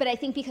 Yes, but I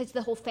think because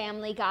the whole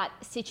family got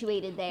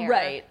situated there,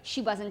 right,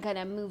 she wasn't going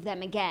to move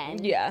them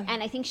again. Yeah.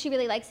 And I think she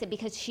really likes it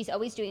because she's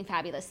always doing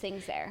fabulous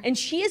things there. And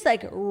she is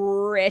like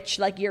rich,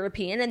 like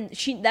European,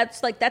 and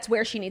that's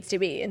where she needs to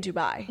be, in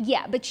Dubai.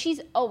 Yeah, but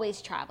she's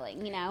always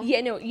traveling, you know?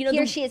 Yeah, no, you know.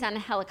 Here she is on a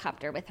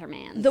helicopter with her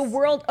man. The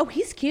world, oh,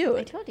 he's cute.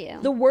 I told you.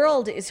 The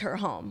world is her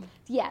home.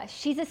 Yeah,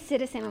 she's a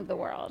citizen of the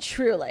world.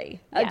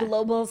 Truly. A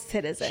global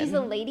citizen. She's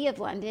a lady of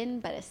London,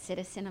 but a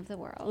citizen of the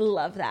world.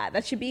 Love that.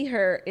 That should be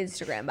her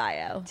Instagram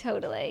bio.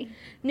 Totally.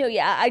 No,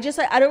 yeah, I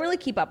don't really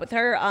keep up with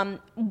her.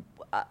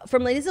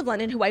 From Ladies of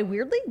London, who I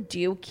weirdly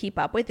do keep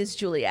up with, is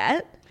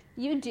Juliet.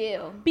 You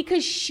do.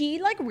 Because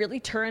she like really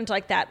turned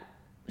like that.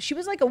 She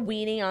was like a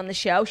weenie on the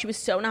show. She was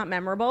so not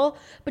memorable,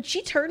 but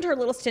she turned her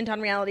little stint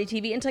on reality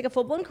TV into like a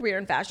full-blown career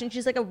in fashion.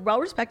 She's like a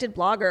well-respected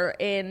blogger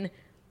in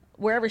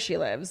wherever she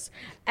lives,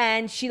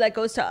 and she like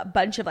goes to a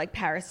bunch of like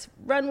Paris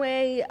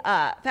runway,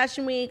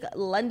 fashion week,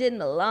 London,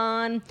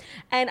 Milan,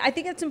 and I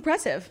think it's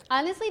impressive.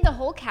 Honestly, the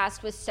whole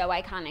cast was so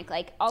iconic.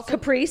 Like also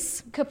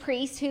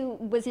Caprice, who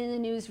was in the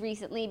news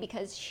recently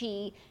because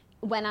she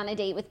went on a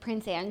date with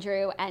Prince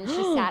Andrew and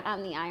she sat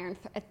on the iron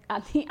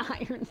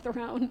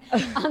throne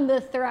on the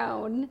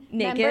throne.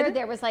 Naked? Remember,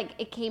 there was like,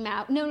 it came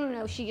out.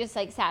 No. She just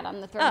like sat on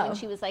the throne and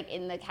she was like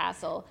in the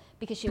castle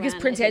because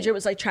Prince Andrew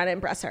was like trying to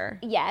impress her.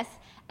 Yes.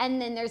 And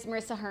then there's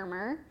Marissa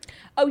Hermer.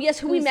 Oh, yes,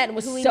 who we met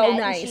was so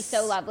nice. She's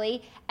so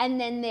lovely. And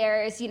then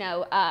there's,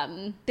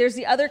 there's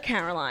the other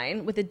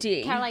Caroline with a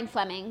D. Caroline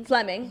Fleming.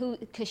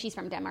 Because she's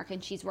from Denmark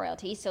and she's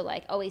royalty, so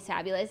like always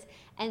fabulous.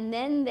 And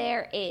then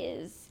there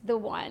is the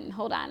one,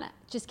 hold on,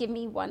 just give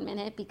me 1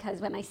 minute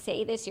because when I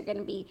say this, you're going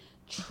to be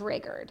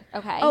triggered,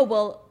 okay? Oh,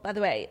 well, by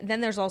the way,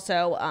 then there's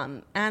also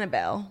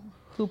Annabelle,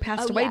 who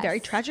passed away very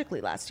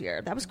tragically last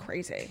year. That was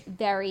crazy.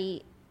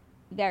 Very,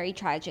 very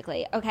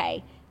tragically.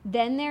 Okay.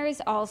 Then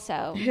there's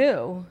also...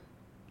 Who?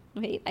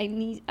 Wait,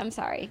 I'm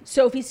sorry.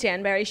 Sophie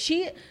Stanberry.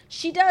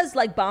 She does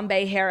like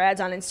Bombay hair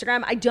ads on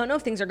Instagram. I don't know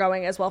if things are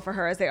going as well for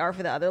her as they are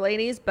for the other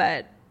ladies,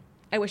 but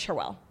I wish her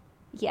well.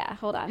 Yeah,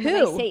 hold on.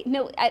 Who?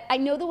 I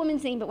know the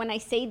woman's name, but when I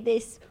say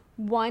this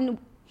one...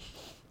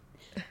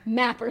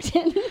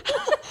 Mapperton.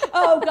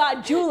 Oh,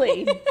 God,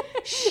 Julie.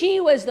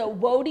 She was the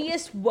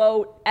woatiest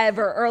woat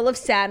ever. Earl of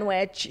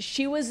Sandwich.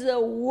 She was the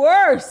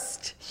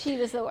worst. She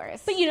was the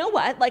worst. But you know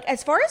what? Like,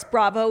 as far as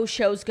Bravo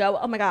shows go,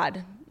 oh my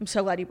God, I'm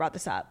so glad you brought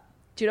this up.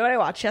 Do you know what I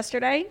watched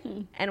yesterday?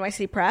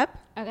 NYC Prep.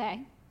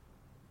 Okay.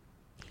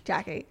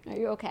 Jackie. Are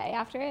you okay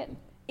after it?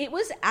 It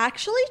was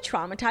actually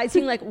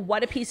traumatizing, like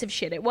what a piece of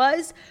shit it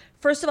was.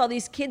 First of all,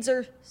 these kids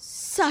are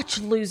such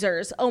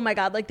losers. Oh my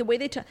God, like the way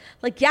they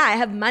like, yeah, I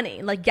have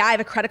money. Like, yeah, I have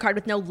a credit card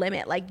with no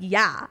limit. Like,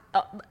 yeah,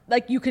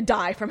 like you could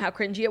die from how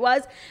cringy it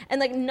was. And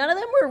like none of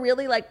them were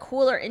really like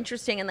cool or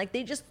interesting. And like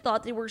they just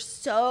thought they were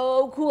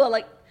so cool.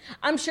 Like,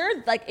 I'm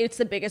sure like it's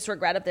the biggest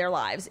regret of their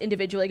lives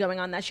individually going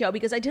on that show,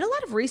 because I did a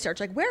lot of research.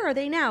 Like, where are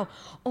they now?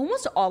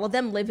 Almost all of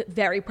them live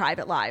very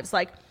private lives.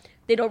 Like,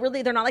 they're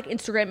not like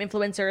Instagram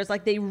influencers.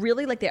 Like they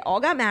really, like they all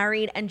got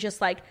married and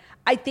just like,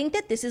 I think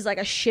that this is like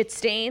a shit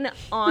stain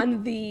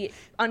on the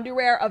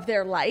underwear of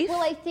their life.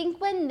 Well, I think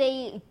when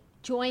they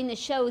joined the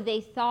show,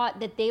 they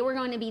thought that they were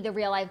going to be the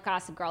real life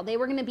Gossip Girl. They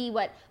were going to be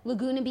what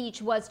Laguna Beach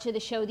was to the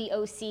show The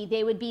OC.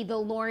 They would be the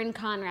Lauren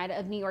Conrad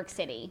of New York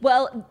City.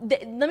 Well,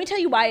 let me tell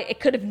you why it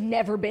could have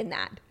never been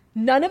that.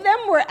 None of them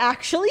were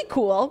actually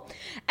cool.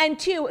 And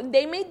two,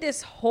 they made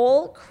this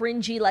whole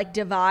cringy like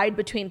divide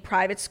between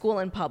private school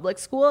and public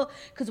school,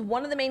 because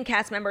one of the main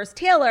cast members,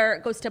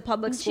 Taylor, goes to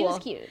public school. She was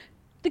cute.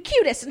 The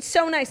cutest and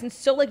so nice and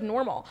so like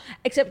normal,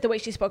 except the way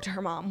she spoke to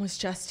her mom was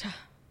just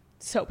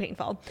so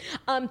painful.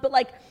 But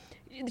like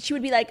she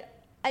would be like,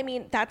 I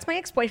mean, that's my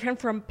ex-boyfriend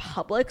from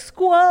public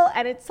school,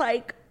 and it's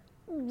like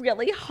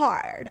really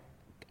hard.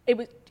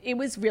 It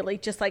was really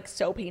just like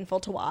so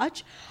painful to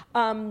watch.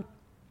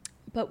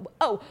 But,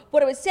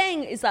 what I was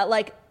saying is that,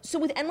 like, so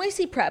with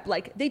NYC Prep,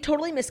 like, they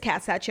totally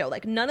miscast that show.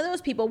 Like, none of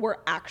those people were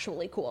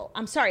actually cool.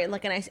 I'm sorry,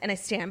 like, and I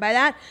stand by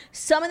that.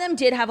 Some of them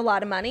did have a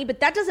lot of money, but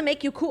that doesn't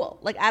make you cool,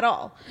 like, at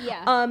all.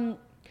 Yeah.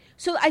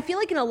 So I feel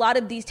like in a lot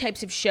of these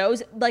types of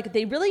shows, like,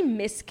 they really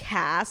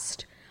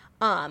miscast,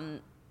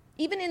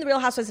 even in The Real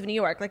Housewives of New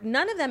York, like,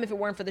 none of them, if it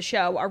weren't for the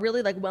show, are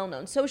really, like,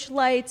 well-known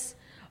socialites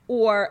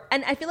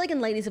and I feel like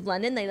in Ladies of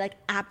London, they like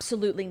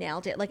absolutely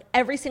nailed it. Like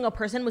every single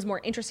person was more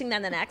interesting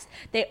than the next.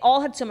 They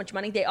all had so much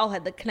money. They all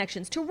had the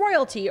connections to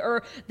royalty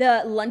or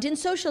the London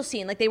social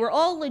scene. Like they were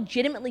all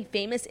legitimately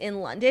famous in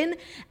London.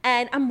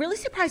 And I'm really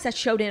surprised that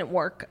show didn't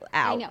work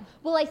out. I know.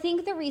 Well, I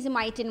think the reason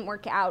why it didn't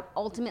work out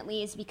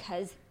ultimately is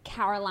because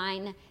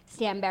Caroline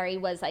Stanbury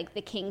was like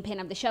the kingpin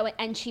of the show,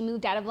 and she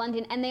moved out of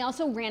London, and they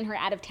also ran her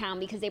out of town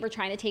because they were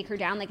trying to take her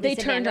down, like they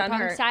Lisa turned on Vanderpump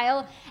her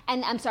style.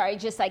 And I'm sorry,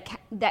 just like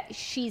that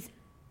she's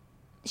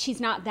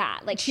not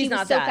that. Like she She's was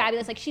not so that.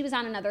 fabulous. Like she was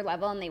on another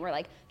level, and they were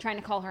like trying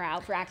to call her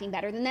out for acting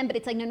better than them. But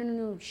it's like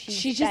no.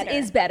 She just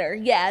is better.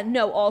 Yeah.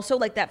 No. Also,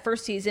 like that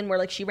first season where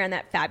like she ran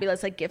that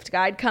fabulous like gift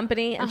guide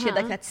company, and she had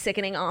like that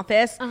sickening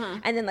office,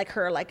 and then like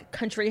her like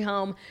country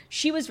home.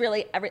 She was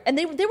really and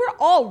they were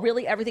all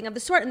really everything of the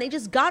sort. And they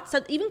just got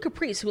even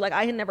Caprice, who like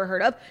I had never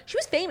heard of. She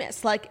was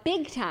famous, like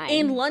big time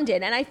in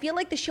London, and I feel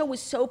like the show was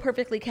so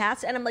perfectly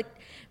cast. And I'm like,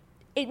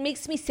 it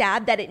makes me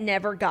sad that it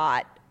never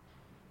got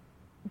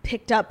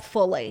picked up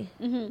fully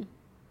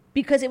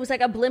because it was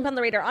like a blimp on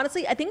the radar.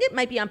 Honestly, I think it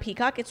might be on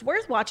Peacock. It's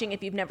worth watching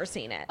if you've never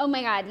seen it. Oh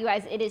my God, you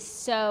guys, it is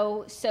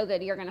so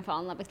good. You're gonna fall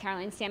in love with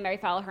Caroline Stanbury.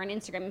 Follow her on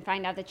Instagram and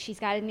find out that she's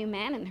got a new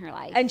man in her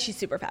life. And she's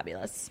super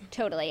fabulous.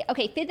 Totally.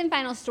 Okay, fifth and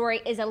final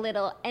story is a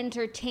little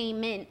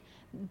entertainment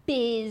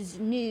biz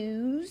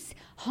news.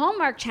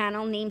 Hallmark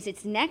Channel names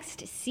its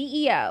next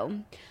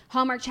CEO.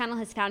 Hallmark Channel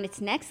has found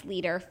its next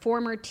leader.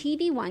 Former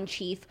TV One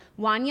chief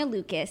Wanya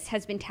Lucas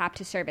has been tapped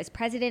to serve as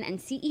president and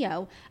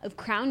CEO of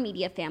Crown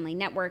Media Family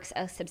Networks,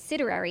 a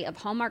subsidiary of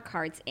Hallmark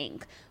Cards,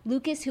 Inc.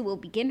 Lucas, who will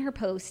begin her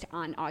post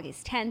on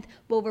August 10th,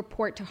 will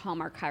report to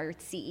Hallmark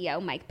Cards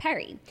CEO Mike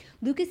Perry.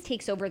 Lucas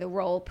takes over the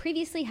role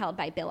previously held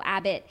by Bill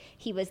Abbott.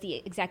 He was the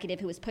executive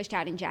who was pushed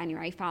out in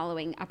January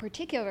following a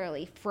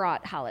particularly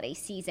fraught holiday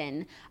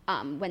season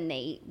when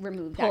they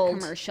removed that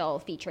commercial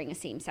featuring a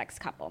same-sex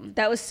couple.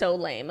 That was so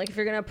lame. Like, if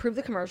you're going to approve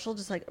the commercial,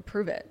 just, like,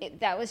 approve it.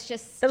 That was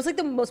like,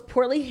 the most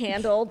poorly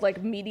handled,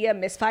 like, media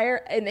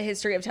misfire in the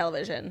history of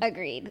television.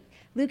 Agreed.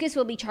 Lucas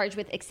will be charged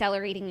with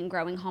accelerating and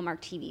growing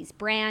Hallmark TV's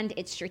brand,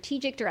 its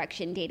strategic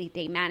direction,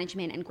 day-to-day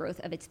management, and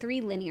growth of its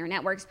 3 linear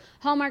networks,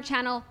 Hallmark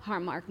Channel,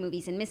 Hallmark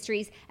Movies and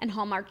Mysteries, and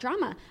Hallmark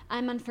Drama.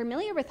 I'm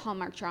unfamiliar with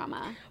Hallmark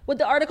Drama. What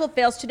the article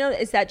fails to note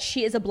is that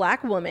she is a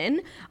Black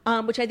woman,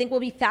 which I think will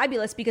be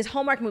fabulous because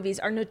Hallmark movies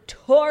are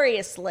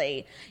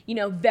notoriously,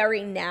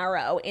 very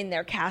narrow in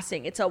their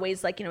casting. It's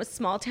always like, a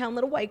small town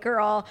little white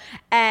girl.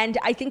 And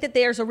I think that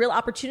there's a real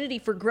opportunity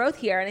for growth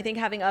here. And I think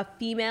having a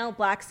female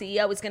Black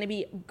CEO is going to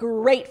be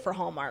great for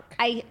Hallmark.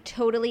 I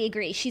totally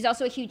agree. She's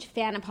also a huge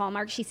fan of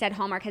Hallmark. She said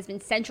Hallmark has been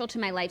central to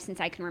my life since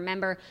I can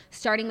remember,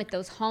 starting with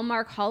those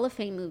Hallmark Hall of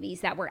Fame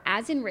movies that were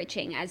as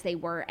enriching as they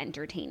were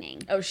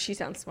entertaining. Oh, she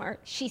sounds smart.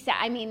 She said,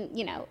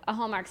 a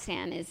Hallmark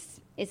stan is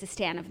a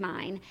stan of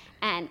mine,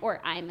 or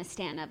I'm a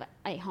stan of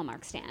a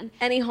Hallmark stan.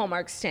 Any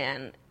Hallmark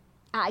stan.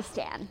 I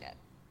stan. Yeah.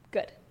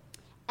 Good.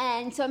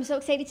 And so I'm so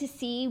excited to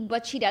see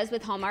what she does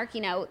with Hallmark.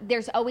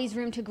 There's always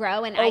room to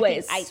grow. And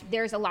always. I think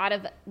there's a lot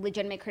of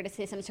legitimate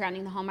criticism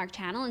surrounding the Hallmark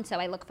Channel. And so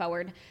I look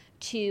forward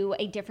to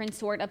a different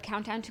sort of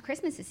countdown to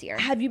Christmas this year.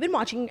 Have you been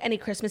watching any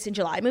Christmas in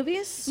July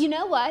movies? You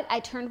know what?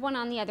 I turned one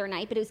on the other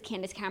night, but it was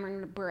Candace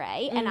Cameron Bure.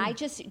 And I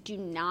just do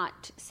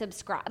not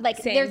subscribe. Like,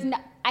 Same.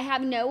 I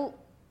have no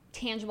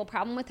tangible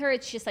problem with her.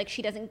 It's just like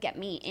she doesn't get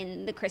me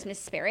in the Christmas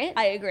spirit.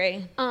 I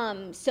agree.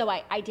 So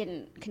I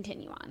didn't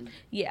continue on.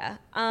 Yeah.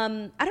 I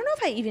don't know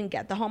if I even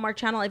get the Hallmark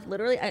Channel.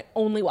 I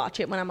only watch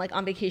it when I'm like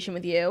on vacation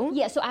with you.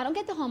 Yeah, so I don't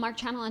get the Hallmark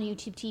Channel on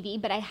YouTube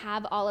TV, but I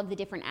have all of the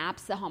different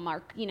apps, the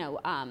Hallmark,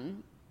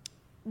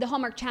 the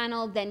Hallmark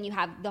Channel, then you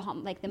have the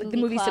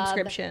movie club.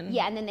 Subscription.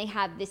 Yeah, and then they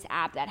have this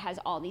app that has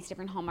all these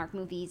different Hallmark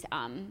movies.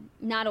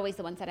 Not always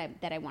the ones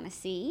that I want to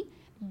see,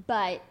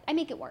 but I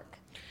make it work.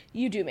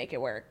 You do make it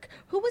work.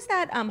 Who was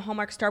that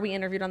Hallmark star we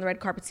interviewed on the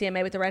red carpet,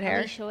 CMA, with the red hair?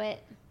 Alicia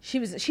Witt.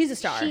 She's a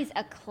star. She's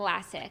a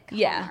classic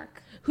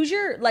Hallmark. Who's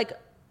your,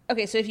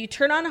 okay, so if you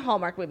turn on a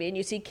Hallmark movie and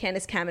you see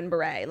Candace Cameron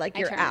Bure,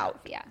 you're out.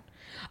 Off,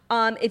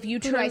 yeah. If you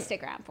turn... Who do I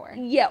stick around for?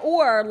 Yeah,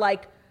 or,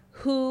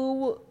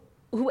 who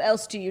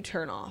else do you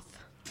turn off?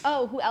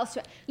 Oh, who else?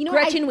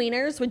 Gretchen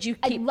Wieners, would you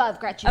keep... I love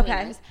Gretchen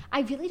Wieners.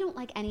 I really don't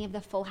like any of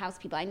the Full House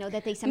people. I know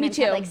that they sometimes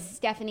have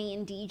Stephanie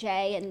and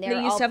DJ, and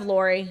they used to have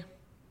Lori.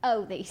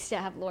 Oh, they used to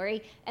have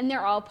Lori, and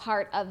they're all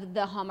part of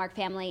the Hallmark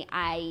family.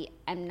 I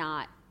am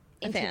not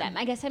into them.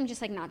 I guess I'm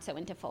just not so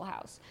into Full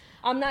House.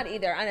 I'm not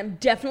either, and I'm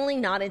definitely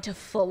not into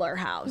Fuller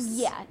House.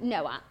 Yeah,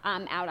 no,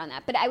 I'm out on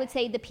that. But I would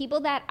say the people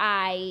that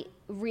I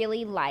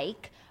really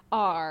like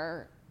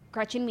are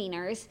Gretchen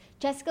Wieners,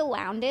 Jessica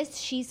Lowndes.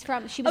 She was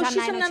on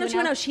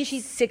 90210.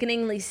 She's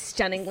sickeningly,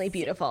 stunningly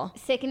beautiful.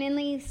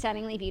 Sickeningly,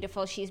 stunningly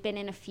beautiful. She's been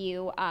in a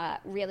few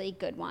really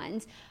good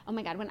ones. Oh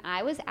my God, when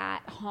I was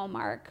at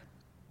Hallmark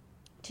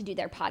to do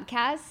their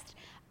podcast,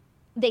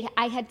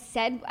 I had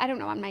said, I don't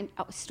know, on my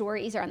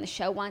stories or on the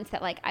show once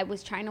that like I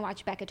was trying to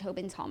watch Becca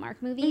Tobin's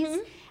Hallmark movies,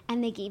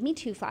 and they gave me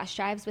 2 flash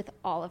drives with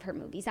all of her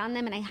movies on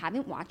them, and I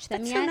haven't watched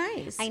them yet. That's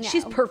so nice. I know.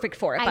 She's perfect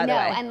for it, by the way.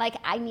 I know, and like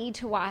I need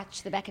to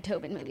watch the Becca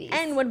Tobin movies.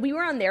 And when we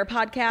were on their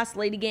podcast,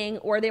 Lady Gang,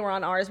 or they were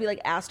on ours, we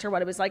like asked her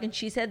what it was like, and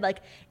she said like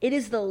it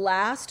is the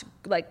last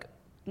like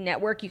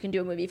network you can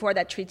do a movie for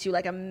that treats you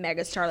like a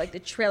megastar. Like the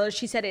trailer,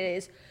 she said it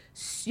is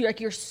like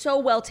you're so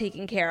well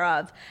taken care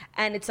of,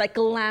 and it's like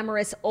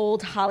glamorous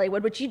old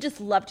Hollywood, which you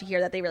just love to hear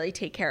that they really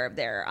take care of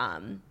their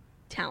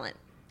talent.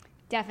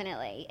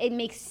 Definitely. It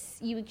makes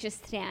you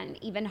just stand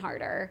even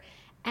harder.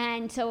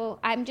 And so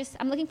I'm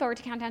looking forward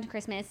to Countdown to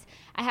Christmas.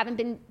 I haven't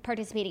been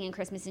participating in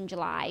Christmas in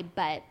July,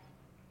 but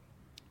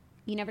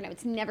you never know.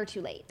 It's never too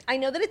late. I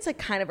know that it's like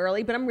kind of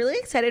early, but I'm really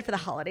excited for the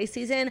holiday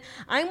season.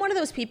 I'm one of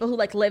those people who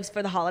like lives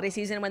for the holiday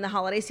season. When the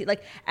holiday season,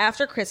 like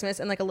after Christmas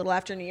and like a little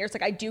after New Year's,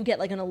 like I do get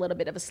like in a little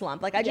bit of a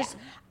slump. Like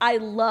I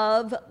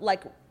love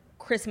like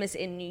Christmas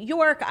in New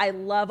York. I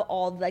love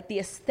all like the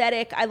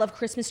aesthetic. I love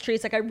Christmas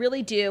trees. Like I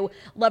really do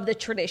love the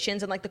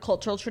traditions and like the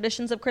cultural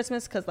traditions of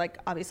Christmas, because like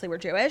obviously we're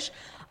Jewish.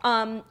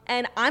 And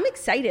I'm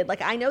excited.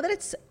 Like I know that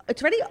it's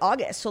already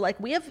August, so like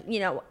we have, you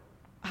know,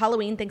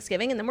 Halloween,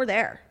 Thanksgiving, and then we're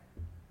there.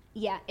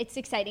 Yeah, it's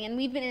exciting, and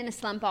we've been in a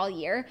slump all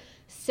year,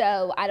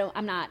 so I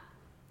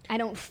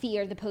don't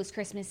fear the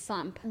post-Christmas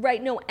slump. Right,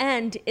 no,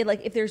 and it,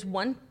 like if there's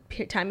one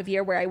time of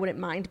year where I wouldn't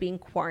mind being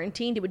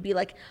quarantined, it would be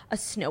like a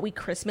snowy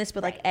Christmas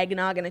with like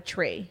eggnog and a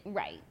tree.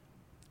 Right.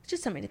 It's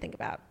just something to think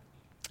about.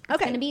 It's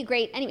going to be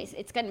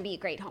it's going to be a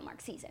great Hallmark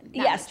season.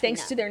 Yes,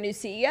 thanks to their new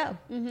CEO.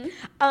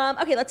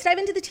 Okay, let's dive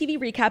into the TV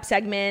recap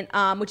segment,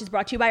 which is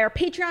brought to you by our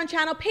Patreon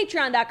channel,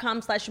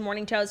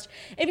 patreon.com/morningtoast.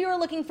 If you are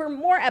looking for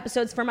more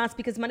episodes from us,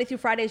 because Monday through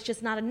Friday is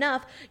just not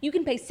enough, you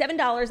can pay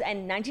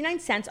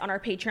 $7.99 on our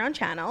Patreon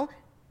channel,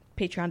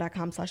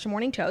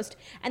 patreon.com/morningtoast,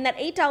 and that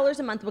 $8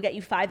 a month will get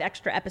you 5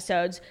 extra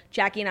episodes.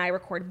 Jackie and I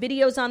record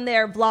videos on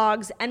there,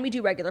 vlogs, and we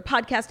do regular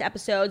podcast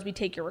episodes. We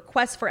take your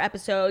requests for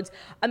episodes.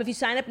 If you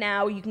sign up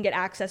now, you can get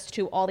access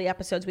to all the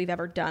episodes we've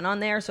ever done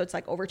on there, so it's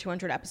like over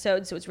 200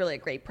 episodes, so it's really a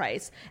great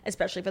price,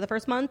 especially for the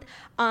first month.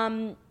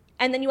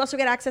 And then you also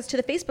get access to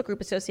the Facebook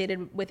group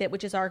associated with it,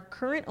 which is our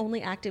current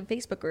only active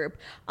Facebook group.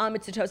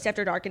 It's the Toast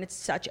After Dark, and it's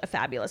such a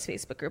fabulous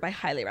Facebook group. I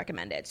highly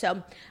recommend it.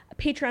 So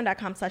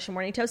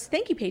patreon.com/morningtoast.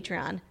 Thank you,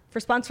 Patreon,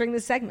 for sponsoring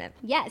this segment.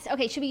 Yes.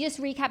 Okay, should we just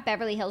recap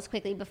Beverly Hills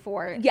quickly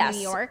before New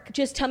York?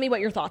 Just tell me what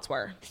your thoughts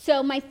were.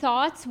 So my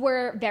thoughts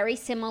were very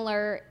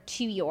similar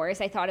to yours.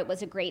 I thought it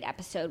was a great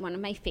episode. One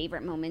of my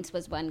favorite moments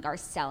was when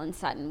Garcelle and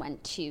Sutton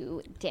went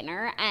to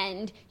dinner.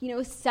 And, you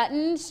know,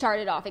 Sutton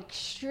started off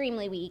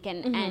extremely weak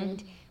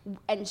and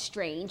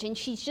strange, and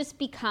she's just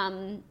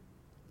become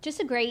just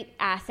a great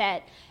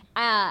asset.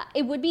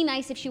 It would be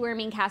nice if she were a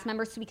main cast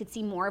member so we could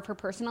see more of her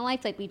personal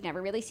life. Like, we've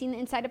never really seen the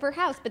inside of her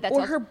house, but that's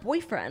or her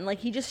boyfriend. Like,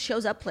 he just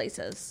shows up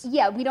places.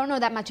 Yeah, we don't know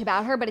that much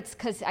about her, but it's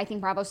because I think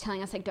Bravo's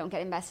telling us, like, don't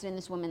get invested in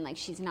this woman. Like,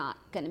 she's not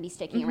going to be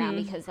sticking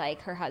around because,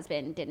 like, her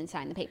husband didn't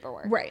sign the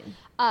paperwork. Right.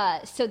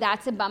 So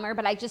that's a bummer,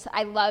 but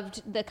I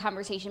loved the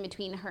conversation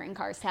between her and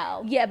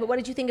Garcelle. Yeah, but what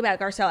did you think about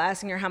Garcelle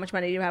asking her, how much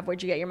money do you have?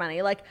 Where'd you get your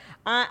money? Like,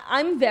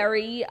 I'm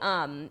very...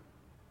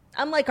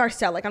 I'm like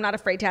Garcelle, like I'm not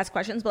afraid to ask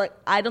questions, but like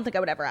I don't think I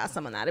would ever ask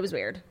someone that. It was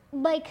weird.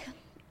 Like,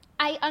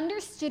 I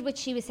understood what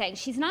she was saying.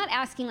 She's not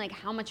asking like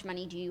how much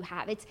money do you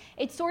have. It's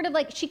sort of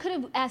like she could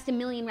have asked a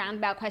million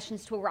roundabout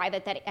questions to arrive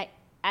at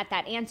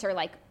that answer.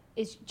 Like,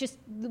 is just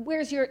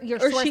where's your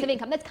source of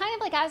income? That's kind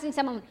of like asking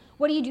someone,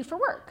 what do you do for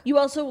work? You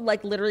also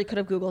like literally could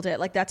have Googled it.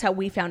 Like that's how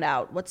we found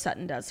out what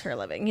Sutton does for a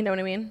living. You know what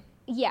I mean?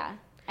 Yeah.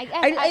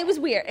 It was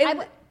weird.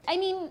 I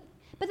mean.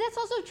 But that's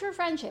also true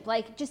friendship,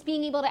 like just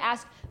being able to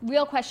ask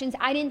real questions.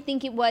 I didn't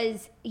think it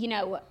was, you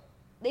know,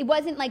 it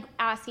wasn't like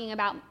asking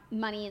about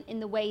money in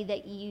the way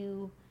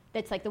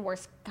that's like the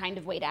worst kind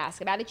of way to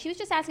ask about it. She was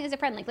just asking as a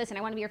friend, like, listen,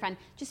 I want to be your friend.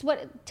 Just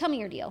tell me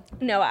your deal.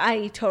 No,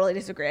 I totally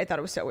disagree. I thought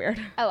it was so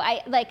weird. Oh,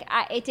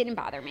 it didn't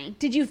bother me.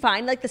 Did you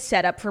find like the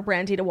setup for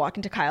Brandy to walk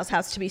into Kyle's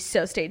house to be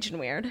so staged and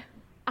weird?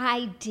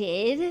 I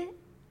did.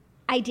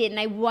 And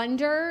I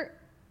wonder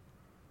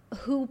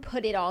who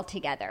put it all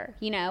together,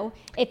 you know?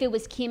 If it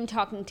was Kim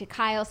talking to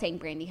Kyle saying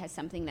Brandy has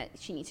something that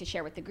she needs to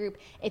share with the group,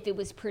 if it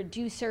was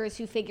producers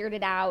who figured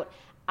it out,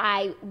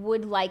 I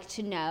would like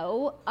to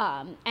know.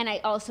 And I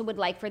also would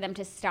like for them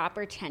to stop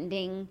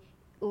pretending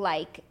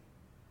like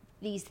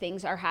these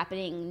things are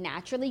happening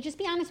naturally. Just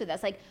be honest with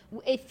us. Like,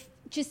 if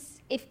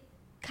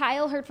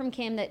Kyle heard from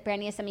Kim that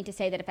Brandy has something to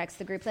say that affects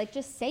the group, like,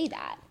 just say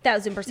that.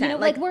 1,000%. You know,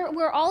 like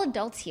we're all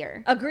adults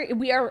here. Agree.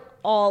 We are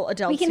all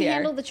adults here. We can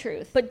handle the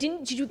truth. But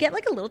did you get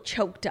like a little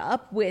choked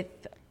up with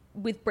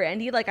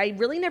Brandy? Like, I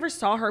really never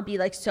saw her be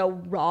like so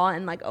raw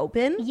and like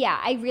open. Yeah,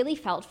 I really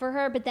felt for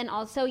her. But then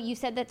also you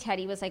said that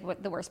Teddy was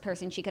like the worst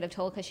person she could have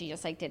told because she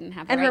just like didn't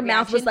have the right her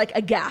mouth reaction. was like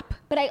a gap.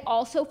 But I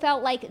also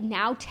felt like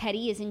now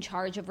Teddy is in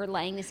charge of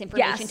relaying this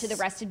information to the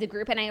rest of the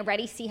group, and I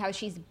already see how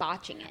she's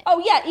botching it.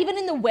 Oh yeah, even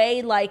in the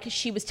way like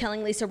she was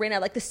telling Lisa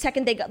Rinna, like the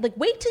second they got, like,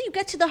 wait till you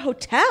get to the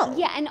hotel.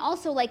 Yeah, and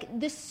also like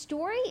the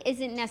story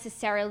isn't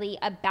necessarily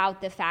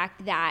about the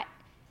fact that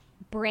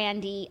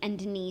Brandy and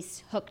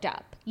Denise hooked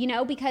up, you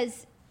know,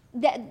 because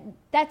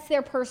that's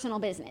their personal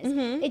business.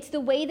 Mm-hmm. It's the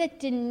way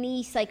that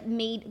Denise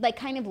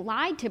kind of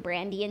lied to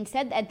Brandy and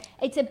said that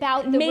it's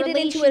about the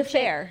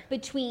relationship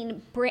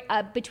between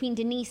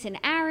Denise and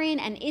Aaron,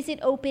 and is it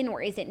open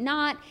or is it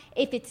not?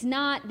 If it's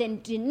not, then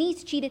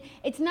Denise cheated.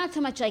 It's not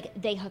so much like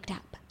they hooked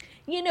up.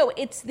 You know,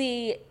 it's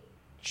the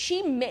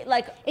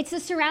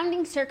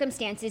surrounding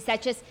circumstances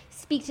that just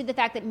speak to the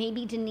fact that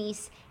maybe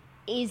Denise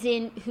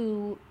isn't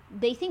who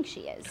they think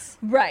she is.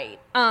 Right.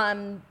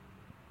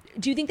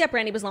 Do you think that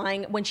Brandy was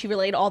lying when she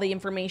relayed all the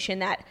information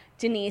that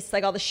Denise,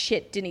 like all the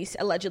shit Denise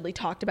allegedly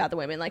talked about the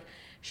women? Like,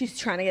 she's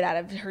trying to get out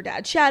of her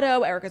dad's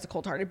shadow. Erica's a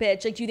cold-hearted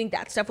bitch. Like, do you think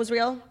that stuff was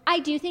real? I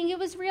do think it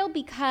was real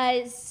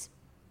because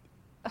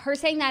her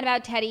saying that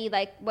about Teddy,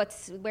 like,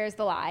 where's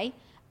the lie?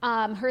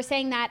 Her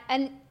saying that,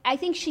 and I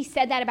think she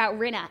said that about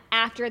Rinna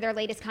after their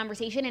latest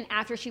conversation and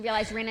after she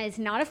realized Rinna is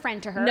not a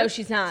friend to her. No,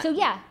 she's not. So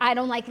yeah, I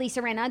don't like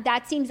Lisa Rinna.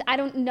 That seems, I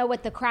don't know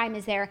what the crime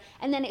is there.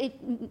 And then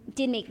it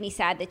did make me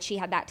sad that she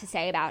had that to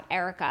say about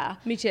Erica.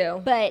 Me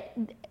too. But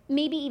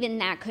maybe even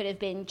that could have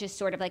been just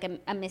sort of like a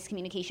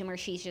miscommunication where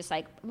she's just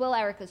like, well,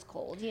 Erica's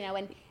cold, you know,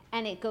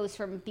 and it goes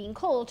from being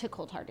cold to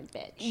cold-hearted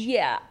bitch.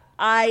 Yeah.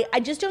 I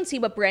just don't see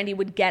what Brandy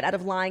would get out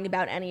of lying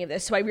about any of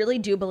this. So I really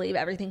do believe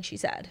everything she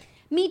said.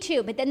 Me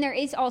too. But then there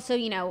is also,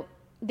 you know,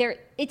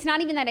 it's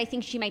not even that I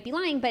think she might be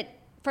lying, but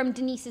from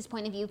Denise's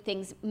point of view,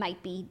 things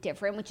might be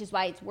different, which is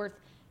why it's worth,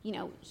 you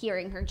know,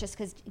 hearing her. Just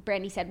because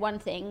Brandy said one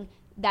thing,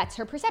 that's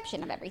her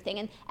perception of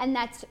everything. And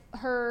that's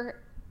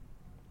her,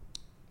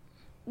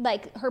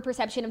 like, her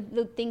perception of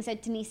the things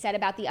that Denise said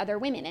about the other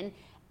women. And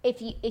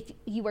if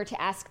you were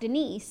to ask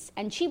Denise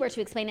and she were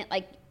to explain it,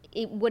 like,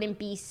 it wouldn't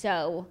be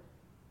so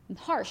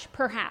harsh,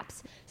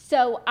 perhaps.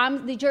 So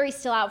the jury's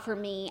still out for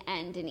me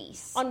and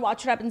Denise. On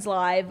Watch What Happens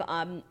Live,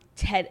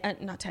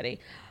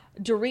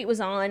 Dorit was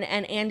on,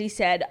 and Andy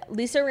said,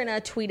 Lisa Rinna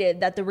tweeted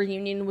that the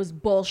reunion was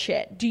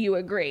bullshit. Do you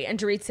agree? And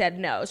Dorit said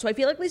no. So I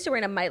feel like Lisa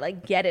Rinna might,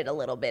 like, get it a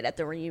little bit at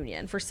the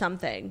reunion for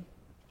something.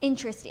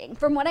 Interesting.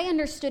 From what I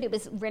understood,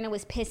 Rinna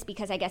was pissed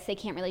because I guess they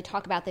can't really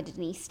talk about the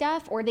Denise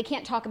stuff, or they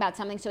can't talk about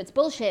something, so it's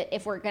bullshit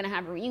if we're going to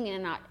have a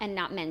reunion and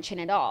not mention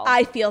it all.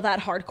 I feel that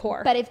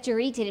hardcore. But if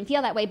Dorit didn't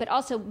feel that way, but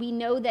also we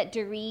know that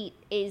Dorit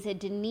is a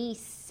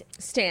Denise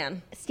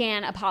Stan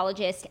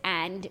apologist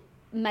and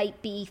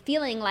might be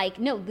feeling like,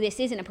 no, this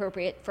isn't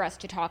appropriate for us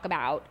to talk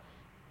about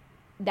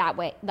that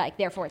way, like,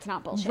 therefore it's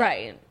not bullshit.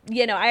 Right.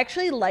 You know, I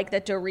actually like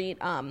that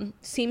Dorit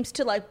seems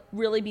to, like,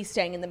 really be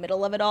staying in the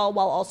middle of it all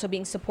while also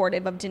being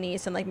supportive of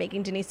Denise and, like,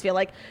 making Denise feel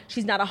like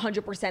she's not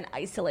 100%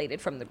 isolated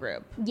from the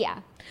group. Yeah.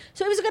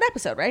 So it was a good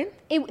episode, right?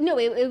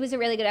 It was a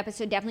really good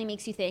episode. Definitely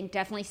makes you think.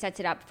 Definitely sets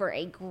it up for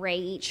a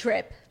great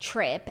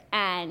trip.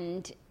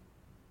 And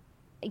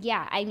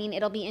yeah, I mean,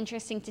 it'll be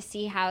interesting to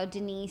see how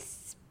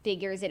Denise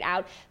figures it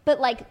out. But,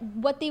 like,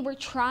 what they were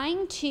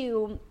trying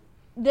to...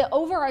 The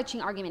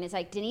overarching argument is,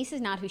 like, Denise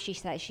is not who she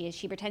says she is.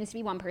 She pretends to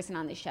be one person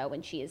on the show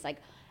when she is, like,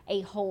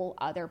 a whole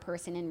other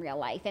person in real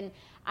life. And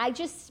I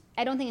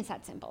don't think it's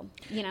that simple,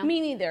 you know?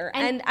 Me neither.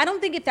 And I don't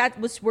think if that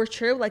were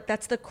true, like,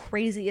 that's the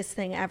craziest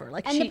thing ever.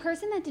 Like, the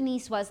person that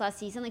Denise was last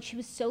season, like, she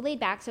was so laid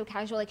back, so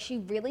casual. Like, she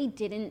really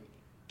didn't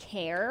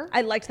care.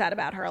 I liked that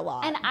about her a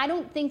lot. And I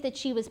don't think that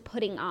she was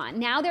putting on.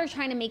 Now they're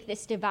trying to make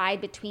this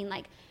divide between,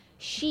 like,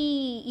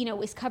 she, you know,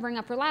 was covering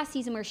up for last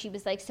season where she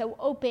was, like, so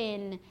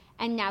open,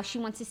 and now she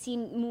wants to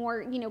seem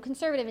more, you know,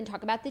 conservative and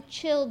talk about the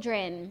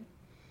children.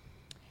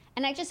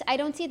 And I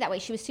don't see it that way.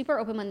 She was super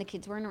open when the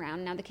kids weren't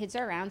around. Now the kids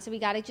are around, so we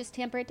got to just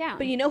tamper it down.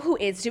 But you know who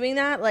is doing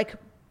that? Like,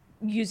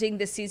 using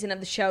this season of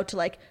the show to,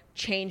 like,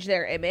 change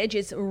their image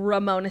is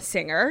Ramona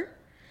Singer.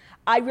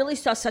 I really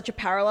saw such a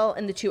parallel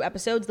in the two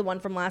episodes, the one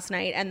from last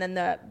night and then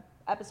the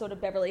episode of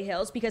Beverly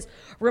Hills, because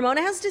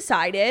Ramona has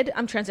decided,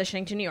 I'm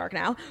transitioning to New York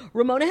now,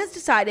 Ramona has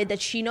decided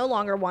that she no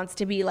longer wants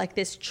to be, like,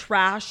 this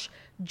trash,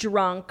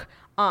 drunk,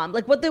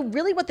 like, what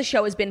the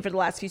show has been for the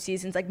last few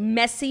seasons, like,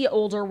 messy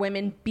older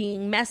women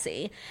being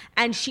messy.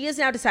 And she has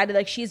now decided,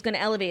 like, she's going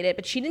to elevate it,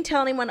 but she didn't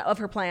tell anyone of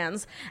her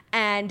plans,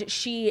 and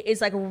she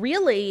is, like,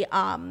 really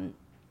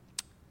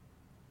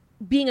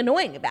being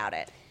annoying about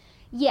it.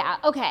 Yeah,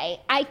 okay.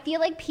 I feel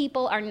like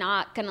people are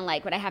not going to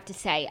like what I have to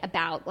say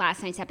about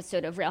last night's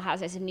episode of Real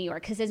Housewives of New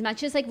York, because as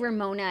much as, like,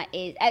 Ramona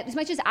is, as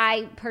much as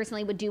I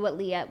personally would do what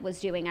Leah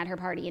was doing at her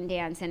party and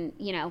dance, and,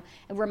 you know,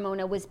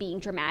 Ramona was being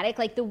dramatic,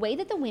 like, the way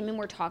that the women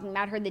were talking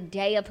about her the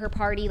day of her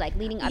party, like,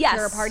 leading up to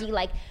her party,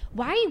 like,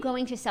 why are you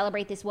going to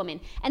celebrate this woman?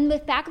 And the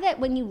fact that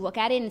when you look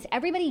at it, and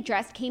everybody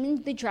came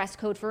in the dress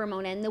code for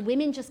Ramona, and the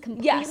women just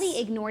completely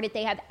ignored it.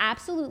 They have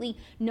absolutely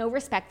no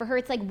respect for her.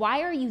 It's like,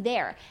 why are you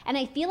there? And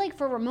I feel like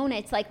for Ramona,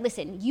 it's like,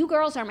 listen, you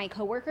girls are my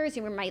coworkers,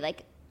 you're my,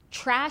 like,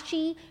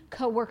 trashy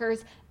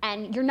coworkers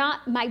and you're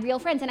not my real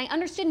friends. And I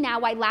understood now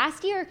why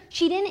last year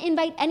she didn't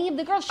invite any of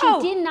the girls. She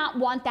did not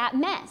want that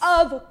mess.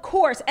 Of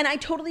course. And I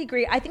totally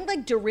agree. I think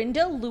like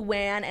Dorinda,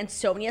 Luann, and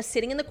Sonia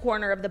sitting in the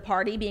corner of the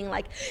party being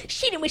like,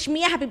 she didn't wish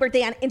me a happy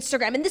birthday on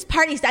Instagram and this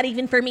party's not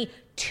even for me.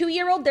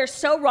 2-year-old, they're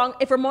so wrong.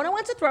 If Ramona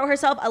wants to throw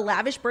herself a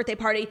lavish birthday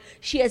party,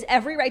 she has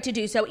every right to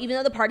do so, even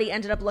though the party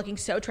ended up looking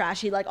so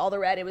trashy, like all the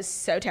red, it was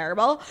so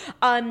terrible.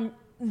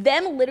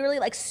 Them literally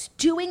like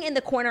stewing in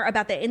the corner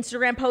about the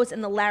Instagram post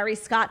and the Larry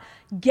Scott,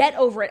 get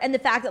over it. And the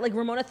fact that like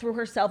Ramona threw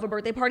herself a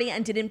birthday party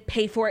and didn't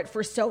pay for it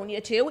for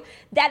Sonia too,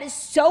 that is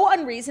so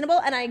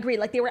unreasonable. And I agree,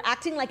 like they were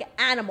acting like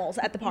animals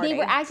at the party. They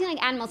were acting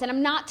like animals. And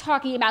I'm not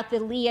talking about the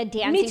Leah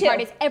dancing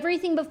parties.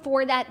 Everything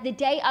before that, the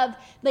day of,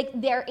 like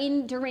they're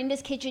in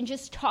Dorinda's kitchen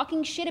just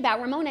talking shit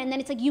about Ramona. And then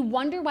it's like you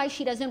wonder why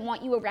she doesn't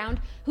want you around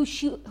who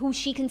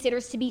she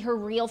considers to be her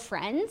real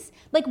friends.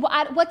 Like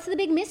what's the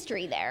big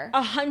mystery there?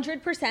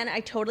 100%.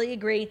 I totally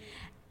agree.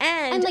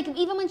 And like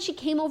even when she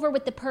came over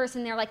with the purse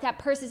and they're like, that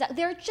purse is,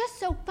 they're just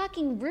so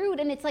fucking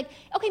rude. And it's like,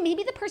 okay,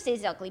 maybe the purse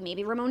is ugly.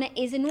 Maybe Ramona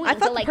is annoying. I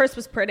thought the purse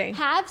was pretty.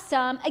 Have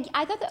some,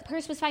 I thought the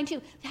purse was fine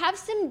too. Have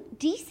some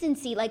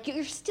decency. Like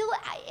you're still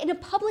in a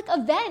public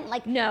event.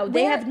 Like no,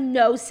 they have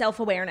no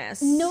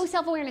self-awareness. No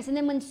self-awareness. And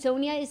then when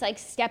Sonia is like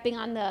stepping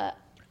on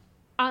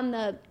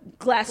the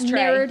glass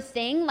tray mirrored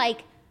thing,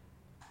 like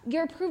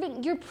you're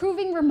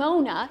proving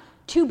Ramona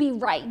to be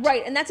right.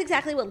 Right, and that's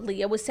exactly what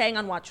Leah was saying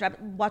on Watch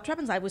What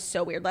Happens Live was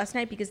so weird last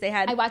night because they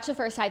had... I watched the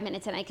first 5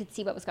 minutes and I could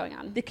see what was going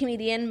on. The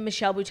comedian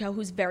Michelle Buteau,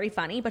 who's very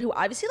funny, but who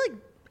obviously, like,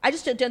 I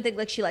just don't think,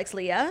 like, she likes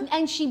Leah.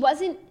 And she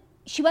wasn't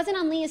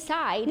on Leah's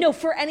side. No,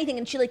 for anything.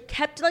 And she, like,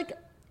 kept, like,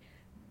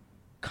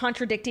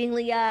 contradicting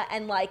Leah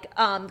and, like,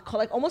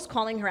 almost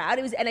calling her out.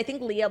 It was, and I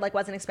think Leah, like,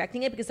 wasn't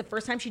expecting it because the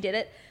first time she did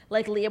it,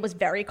 like, Leah was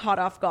very caught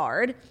off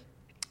guard.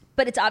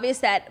 But it's obvious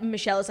that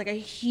Michelle is like a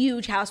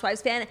huge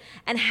Housewives fan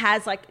and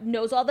has like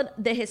knows all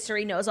the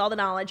history, knows all the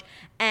knowledge,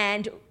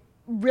 and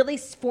really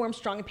formed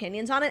strong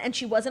opinions on it. And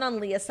she wasn't on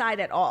Leah's side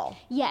at all.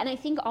 Yeah, and I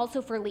think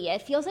also for Leah,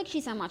 it feels like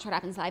she's on Watch What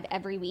Happens Live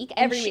every week.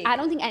 Every week. I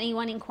don't think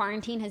anyone in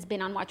quarantine has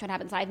been on Watch What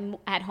Happens Live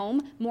at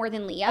home more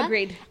than Leah.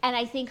 Agreed. And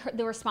I think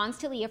the response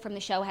to Leah from the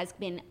show has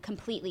been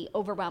completely,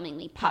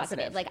 overwhelmingly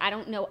positive. Like I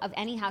don't know of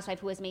any housewife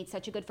who has made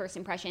such a good first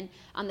impression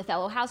on the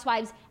fellow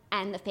housewives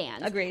and the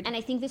fans. Agreed. And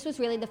I think this was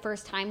really the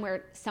first time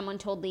where someone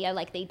told Leah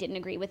like they didn't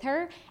agree with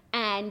her,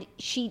 and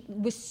she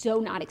was so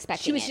not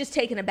expecting it. She was just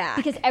taken aback.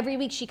 Because every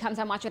week she comes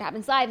on Watch What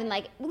Happens Live and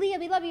like, Leah,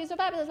 we love you, so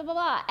fabulous, blah, blah,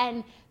 blah.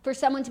 And for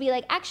someone to be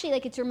like, actually,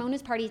 like it's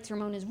Ramona's party, it's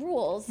Ramona's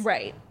rules.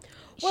 Right.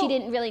 She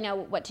didn't really know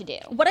what to do.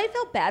 What I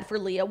felt bad for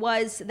Leah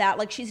was that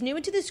like she's new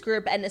into this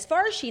group, and as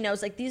far as she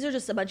knows, like these are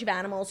just a bunch of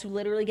animals who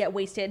literally get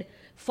wasted,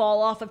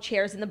 fall off of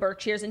chairs in the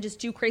Berkshires and just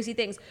do crazy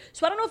things.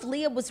 So I don't know if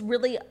Leah was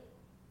really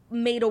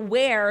made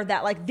aware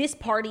that like this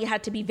party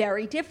had to be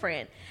very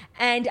different.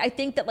 And I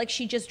think that like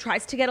she just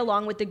tries to get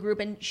along with the group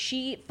and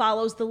she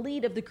follows the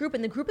lead of the group,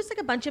 and the group is like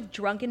a bunch of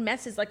drunken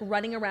messes like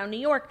running around New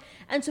York.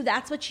 And so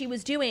that's what she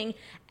was doing.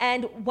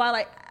 And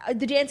while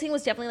the dancing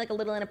was definitely like a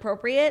little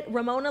inappropriate,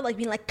 Ramona like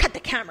being like, cut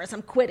the cameras,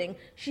 I'm quitting.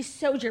 She's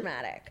so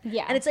dramatic.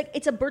 Yeah. And it's like,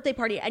 it's a birthday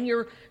party and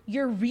your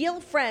real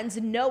friends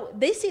know,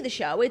 they see the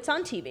show, it's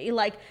on TV.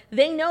 Like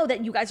they know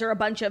that you guys are a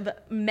bunch of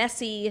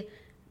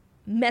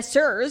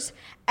messers,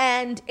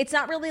 and it's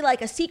not really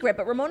like a secret,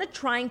 but Ramona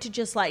trying to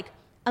just like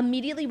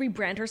immediately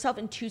rebrand herself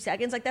in 2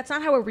 seconds, like that's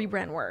not how a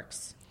rebrand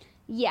works.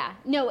 Yeah,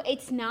 no,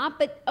 it's not.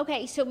 But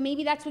okay, so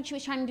maybe that's what she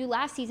was trying to do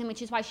last season,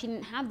 which is why she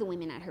didn't have the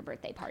women at her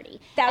birthday party.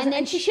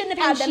 And she shouldn't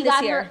have had them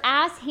this year. She got her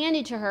ass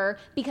handed to her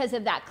because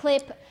of that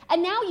clip.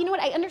 And now, you know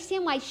what? I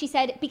understand why she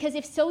said, because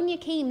if Sonia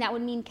came, that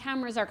would mean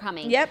cameras are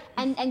coming. Yep.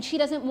 And she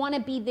doesn't want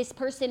to be this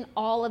person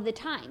all of the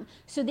time.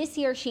 So this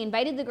year she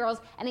invited the girls,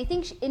 and I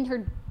think in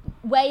her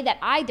way that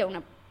I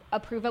don't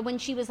approve of, when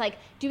she was like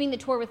doing the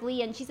tour with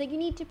Leah and she's like, you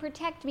need to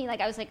protect me, like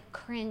I was like,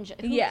 cringe,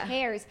 who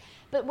cares?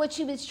 But what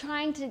she was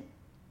trying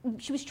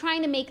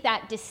to make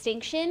that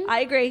distinction.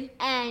 I agree.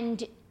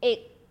 And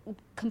it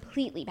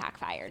completely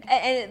backfired.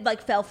 And it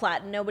like fell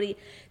flat, and nobody...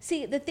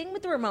 See, the thing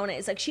with Ramona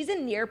is like she's a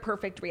near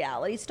perfect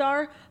reality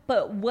star,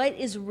 but what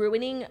is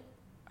ruining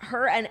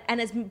her and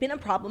has been a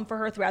problem for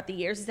her throughout the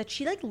years is that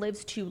she like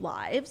lives 2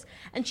 lives,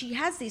 and she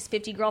has these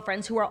 50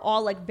 girlfriends who are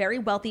all like very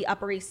wealthy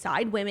Upper East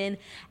Side women,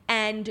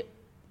 and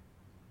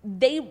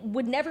they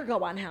would never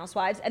go on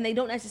Housewives, and they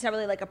don't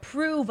necessarily like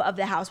approve of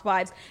the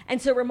Housewives.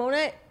 And so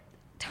Ramona,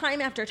 time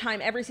after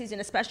time, every season,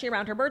 especially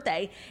around her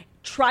birthday,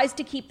 tries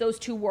to keep those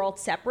 2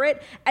 worlds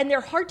separate, and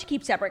they're hard to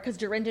keep separate because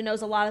Dorinda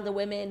knows a lot of the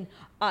women,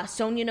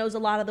 Sonia knows a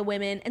lot of the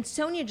women, and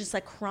Sonia just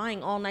like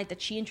crying all night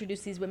that she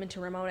introduced these women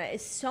to Ramona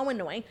is so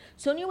annoying.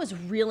 Sonia was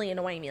really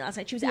annoying me last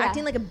night. She was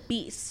acting like a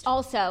beast.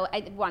 Also,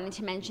 I wanted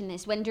to mention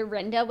this, when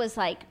Dorinda was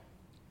like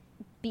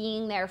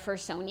being there for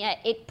Sonia,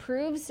 it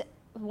proves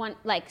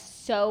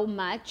so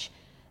much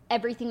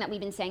everything that we've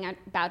been saying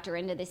about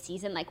Dorinda this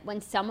season. Like when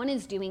someone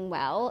is doing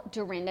well,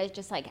 Dorinda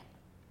just like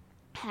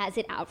has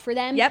it out for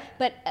them. Yep.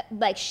 But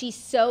like, she's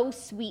so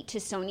sweet to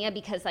Sonia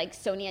because like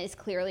Sonia is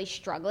clearly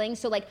struggling.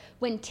 So like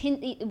when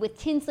with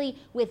Tinsley,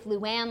 with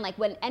Luann, like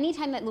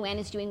anytime that Luann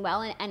is doing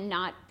well and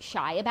not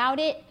shy about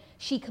it,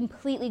 she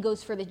completely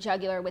goes for the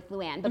jugular with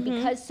Luann. But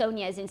because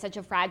Sonia is in such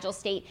a fragile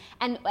state,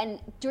 and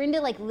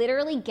Dorinda like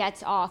literally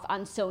gets off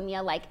on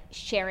Sonia like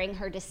sharing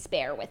her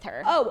despair with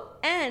her. Oh,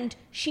 and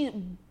she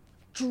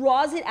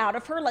draws it out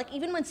of her. Like,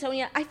 even when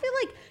Sonia, I feel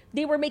like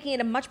they were making it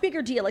a much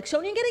bigger deal. Like,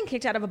 Sonia getting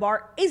kicked out of a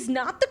bar is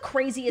not the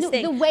craziest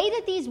thing. The way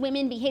that these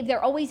women behave,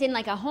 they're always in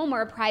like a home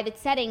or a private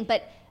setting,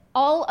 but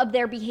all of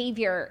their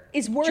behavior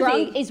is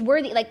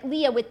worthy. Like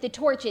Leah with the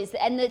torches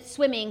and the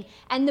swimming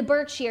and the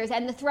Berkshires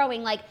and the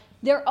throwing, like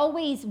they're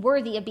always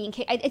worthy of being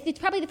kicked. It's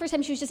probably the first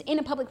time she was just in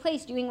a public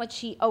place doing what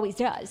she always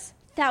does.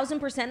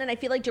 1,000%, and I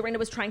feel like Dorinda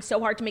was trying so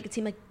hard to make it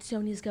seem like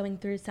Sonia's going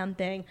through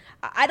something.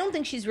 I don't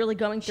think she's really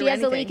going through anything.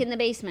 She has a leak in the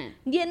basement.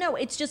 Yeah, no,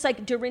 it's just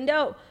like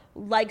Dorinda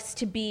likes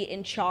to be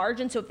in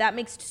charge, and so if that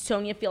makes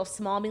Sonia feel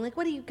small, being like,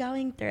 what are you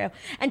going through?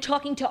 And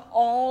talking to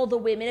all the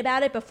women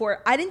about it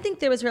before, I didn't think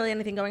there was really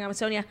anything going on with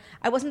Sonia.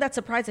 I wasn't that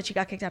surprised that she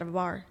got kicked out of a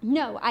bar.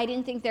 No, I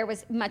didn't think there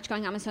was much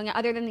going on with Sonia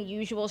other than the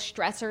usual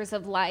stressors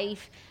of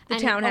life.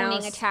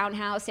 Owning a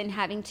townhouse and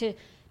having to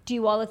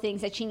do all the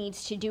things that she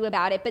needs to do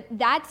about it. But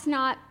that's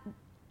not...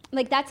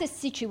 Like, that's a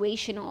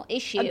situational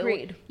issue.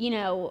 Agreed. You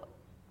know,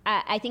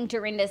 I think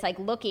Dorinda's, like,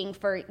 looking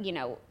for, you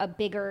know, a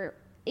bigger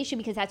issue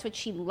because that's what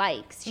she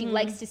likes. She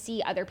likes to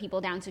see other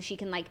people down so she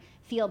can, like,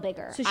 feel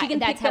bigger. So she can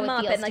pick them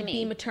up and, like,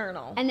 be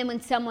maternal. And then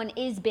when someone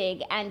is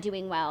big and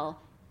doing well,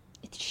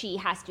 she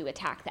has to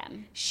attack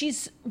them.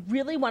 She's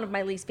really one of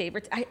my least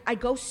favorites.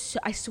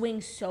 I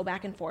swing so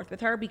back and forth with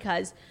her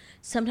because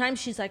sometimes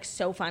she's like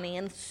so funny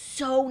and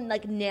so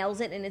like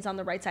nails it and is on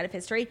the right side of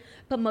history.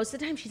 But most of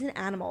the time she's an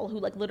animal who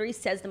like literally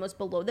says the most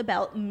below the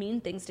belt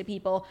mean things to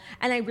people.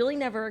 And I really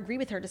never agree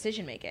with her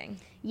decision making.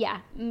 Yeah,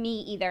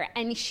 me either.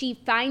 And she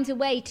finds a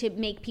way to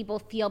make people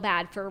feel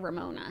bad for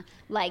Ramona.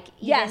 Like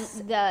even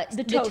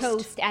the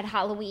toast at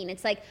Halloween.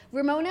 It's like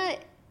Ramona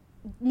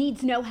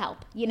needs no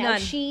help, you know.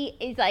 None. She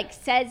is like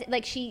says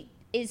like she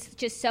is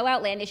just so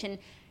outlandish and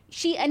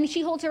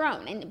she holds her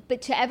own.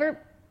 But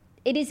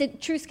it is a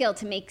true skill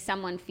to make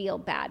someone feel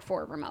bad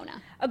for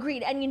Ramona.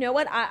 Agreed. And you know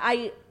what?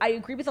 I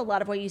agree with a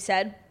lot of what you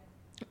said.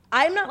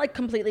 I'm not like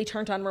completely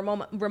turned on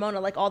Ramona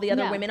like all the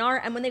other women are.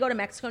 And when they go to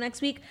Mexico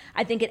next week,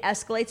 I think it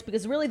escalates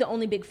because really the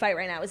only big fight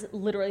right now is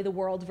literally the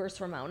world versus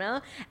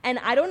Ramona. And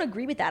I don't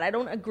agree with that.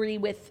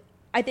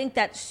 I think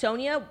that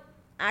Sonia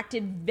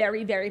acted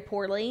very, very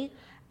poorly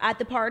at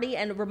the party,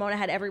 and Ramona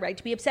had every right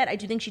to be upset. I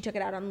do think she took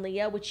it out on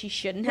Leah, which she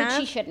shouldn't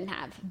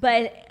have.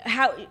 But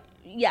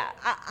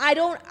I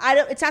don't,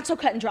 it's not so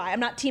cut and dry.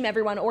 I'm not team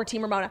everyone or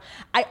team Ramona.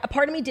 A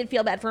part of me did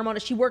feel bad for Ramona.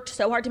 She worked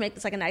so hard to make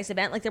this like a nice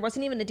event. Like there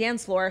wasn't even a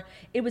dance floor.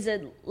 It was a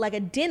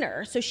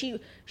dinner. So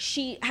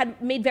she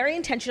had made very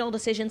intentional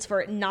decisions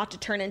for it not to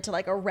turn into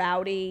like a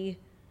rowdy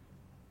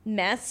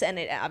mess, and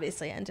it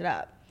obviously ended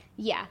up.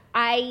 Yeah,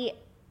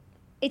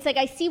 it's like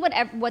I see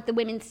what the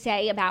women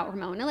say about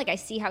Ramona. Like I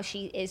see how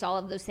she is all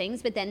of those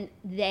things, but then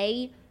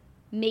they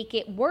make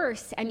it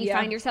worse, and you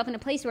find yourself in a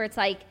place where it's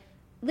like,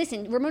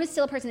 listen, Ramona's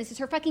still a person. This is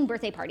her fucking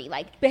birthday party.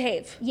 Like,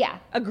 behave. Yeah.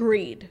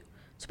 Agreed.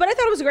 But I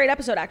thought it was a great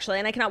episode, actually,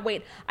 and I cannot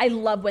wait. I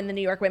love when the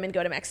New York women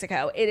go to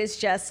Mexico. It is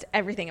just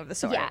everything of the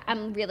sort. Yeah,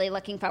 I'm really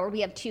looking forward.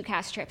 We have 2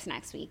 cast trips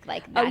next week.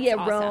 Like, that's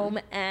awesome. Rome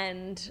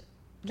and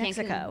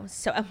Mexico.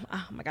 So,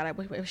 oh my God, I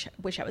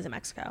wish I was in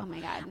Mexico. Oh my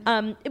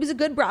God. It was a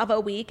good Bravo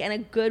week and a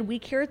good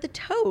week here at the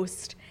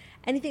Toast.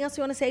 Anything else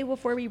you want to say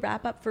before we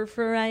wrap up for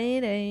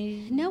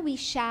Friday? No, we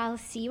shall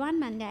see you on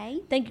Monday.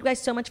 Thank you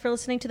guys so much for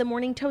listening to the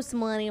Morning Toast, the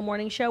Millennium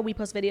Morning Show. We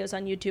post videos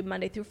on YouTube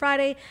Monday through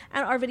Friday,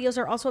 and our videos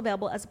are also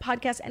available as a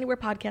podcast anywhere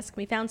podcasts can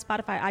be found: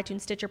 Spotify,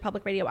 iTunes, Stitcher,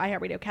 Public Radio,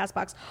 iHeartRadio,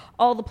 CastBox,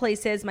 all the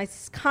places. My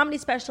comedy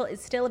special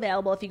is still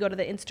available. If you go to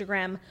the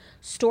Instagram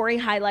story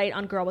highlight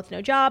on Girl with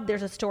No Job,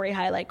 there's a story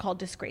highlight called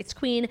Disgraced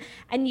Queen,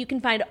 and you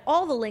can find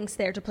all the links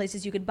there to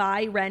places you could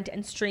buy, rent,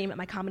 and stream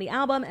my comedy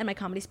album and my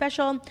comedy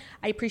special.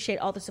 I appreciate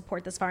all the support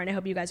this far, and I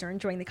hope you guys are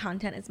enjoying the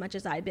content as much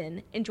as I've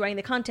been enjoying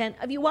the content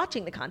of you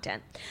watching the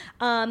content.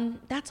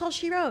 That's all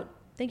she wrote.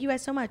 Thank you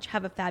guys so much.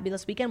 Have a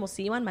fabulous weekend. We'll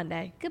see you on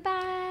Monday.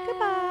 Goodbye.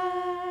 Goodbye.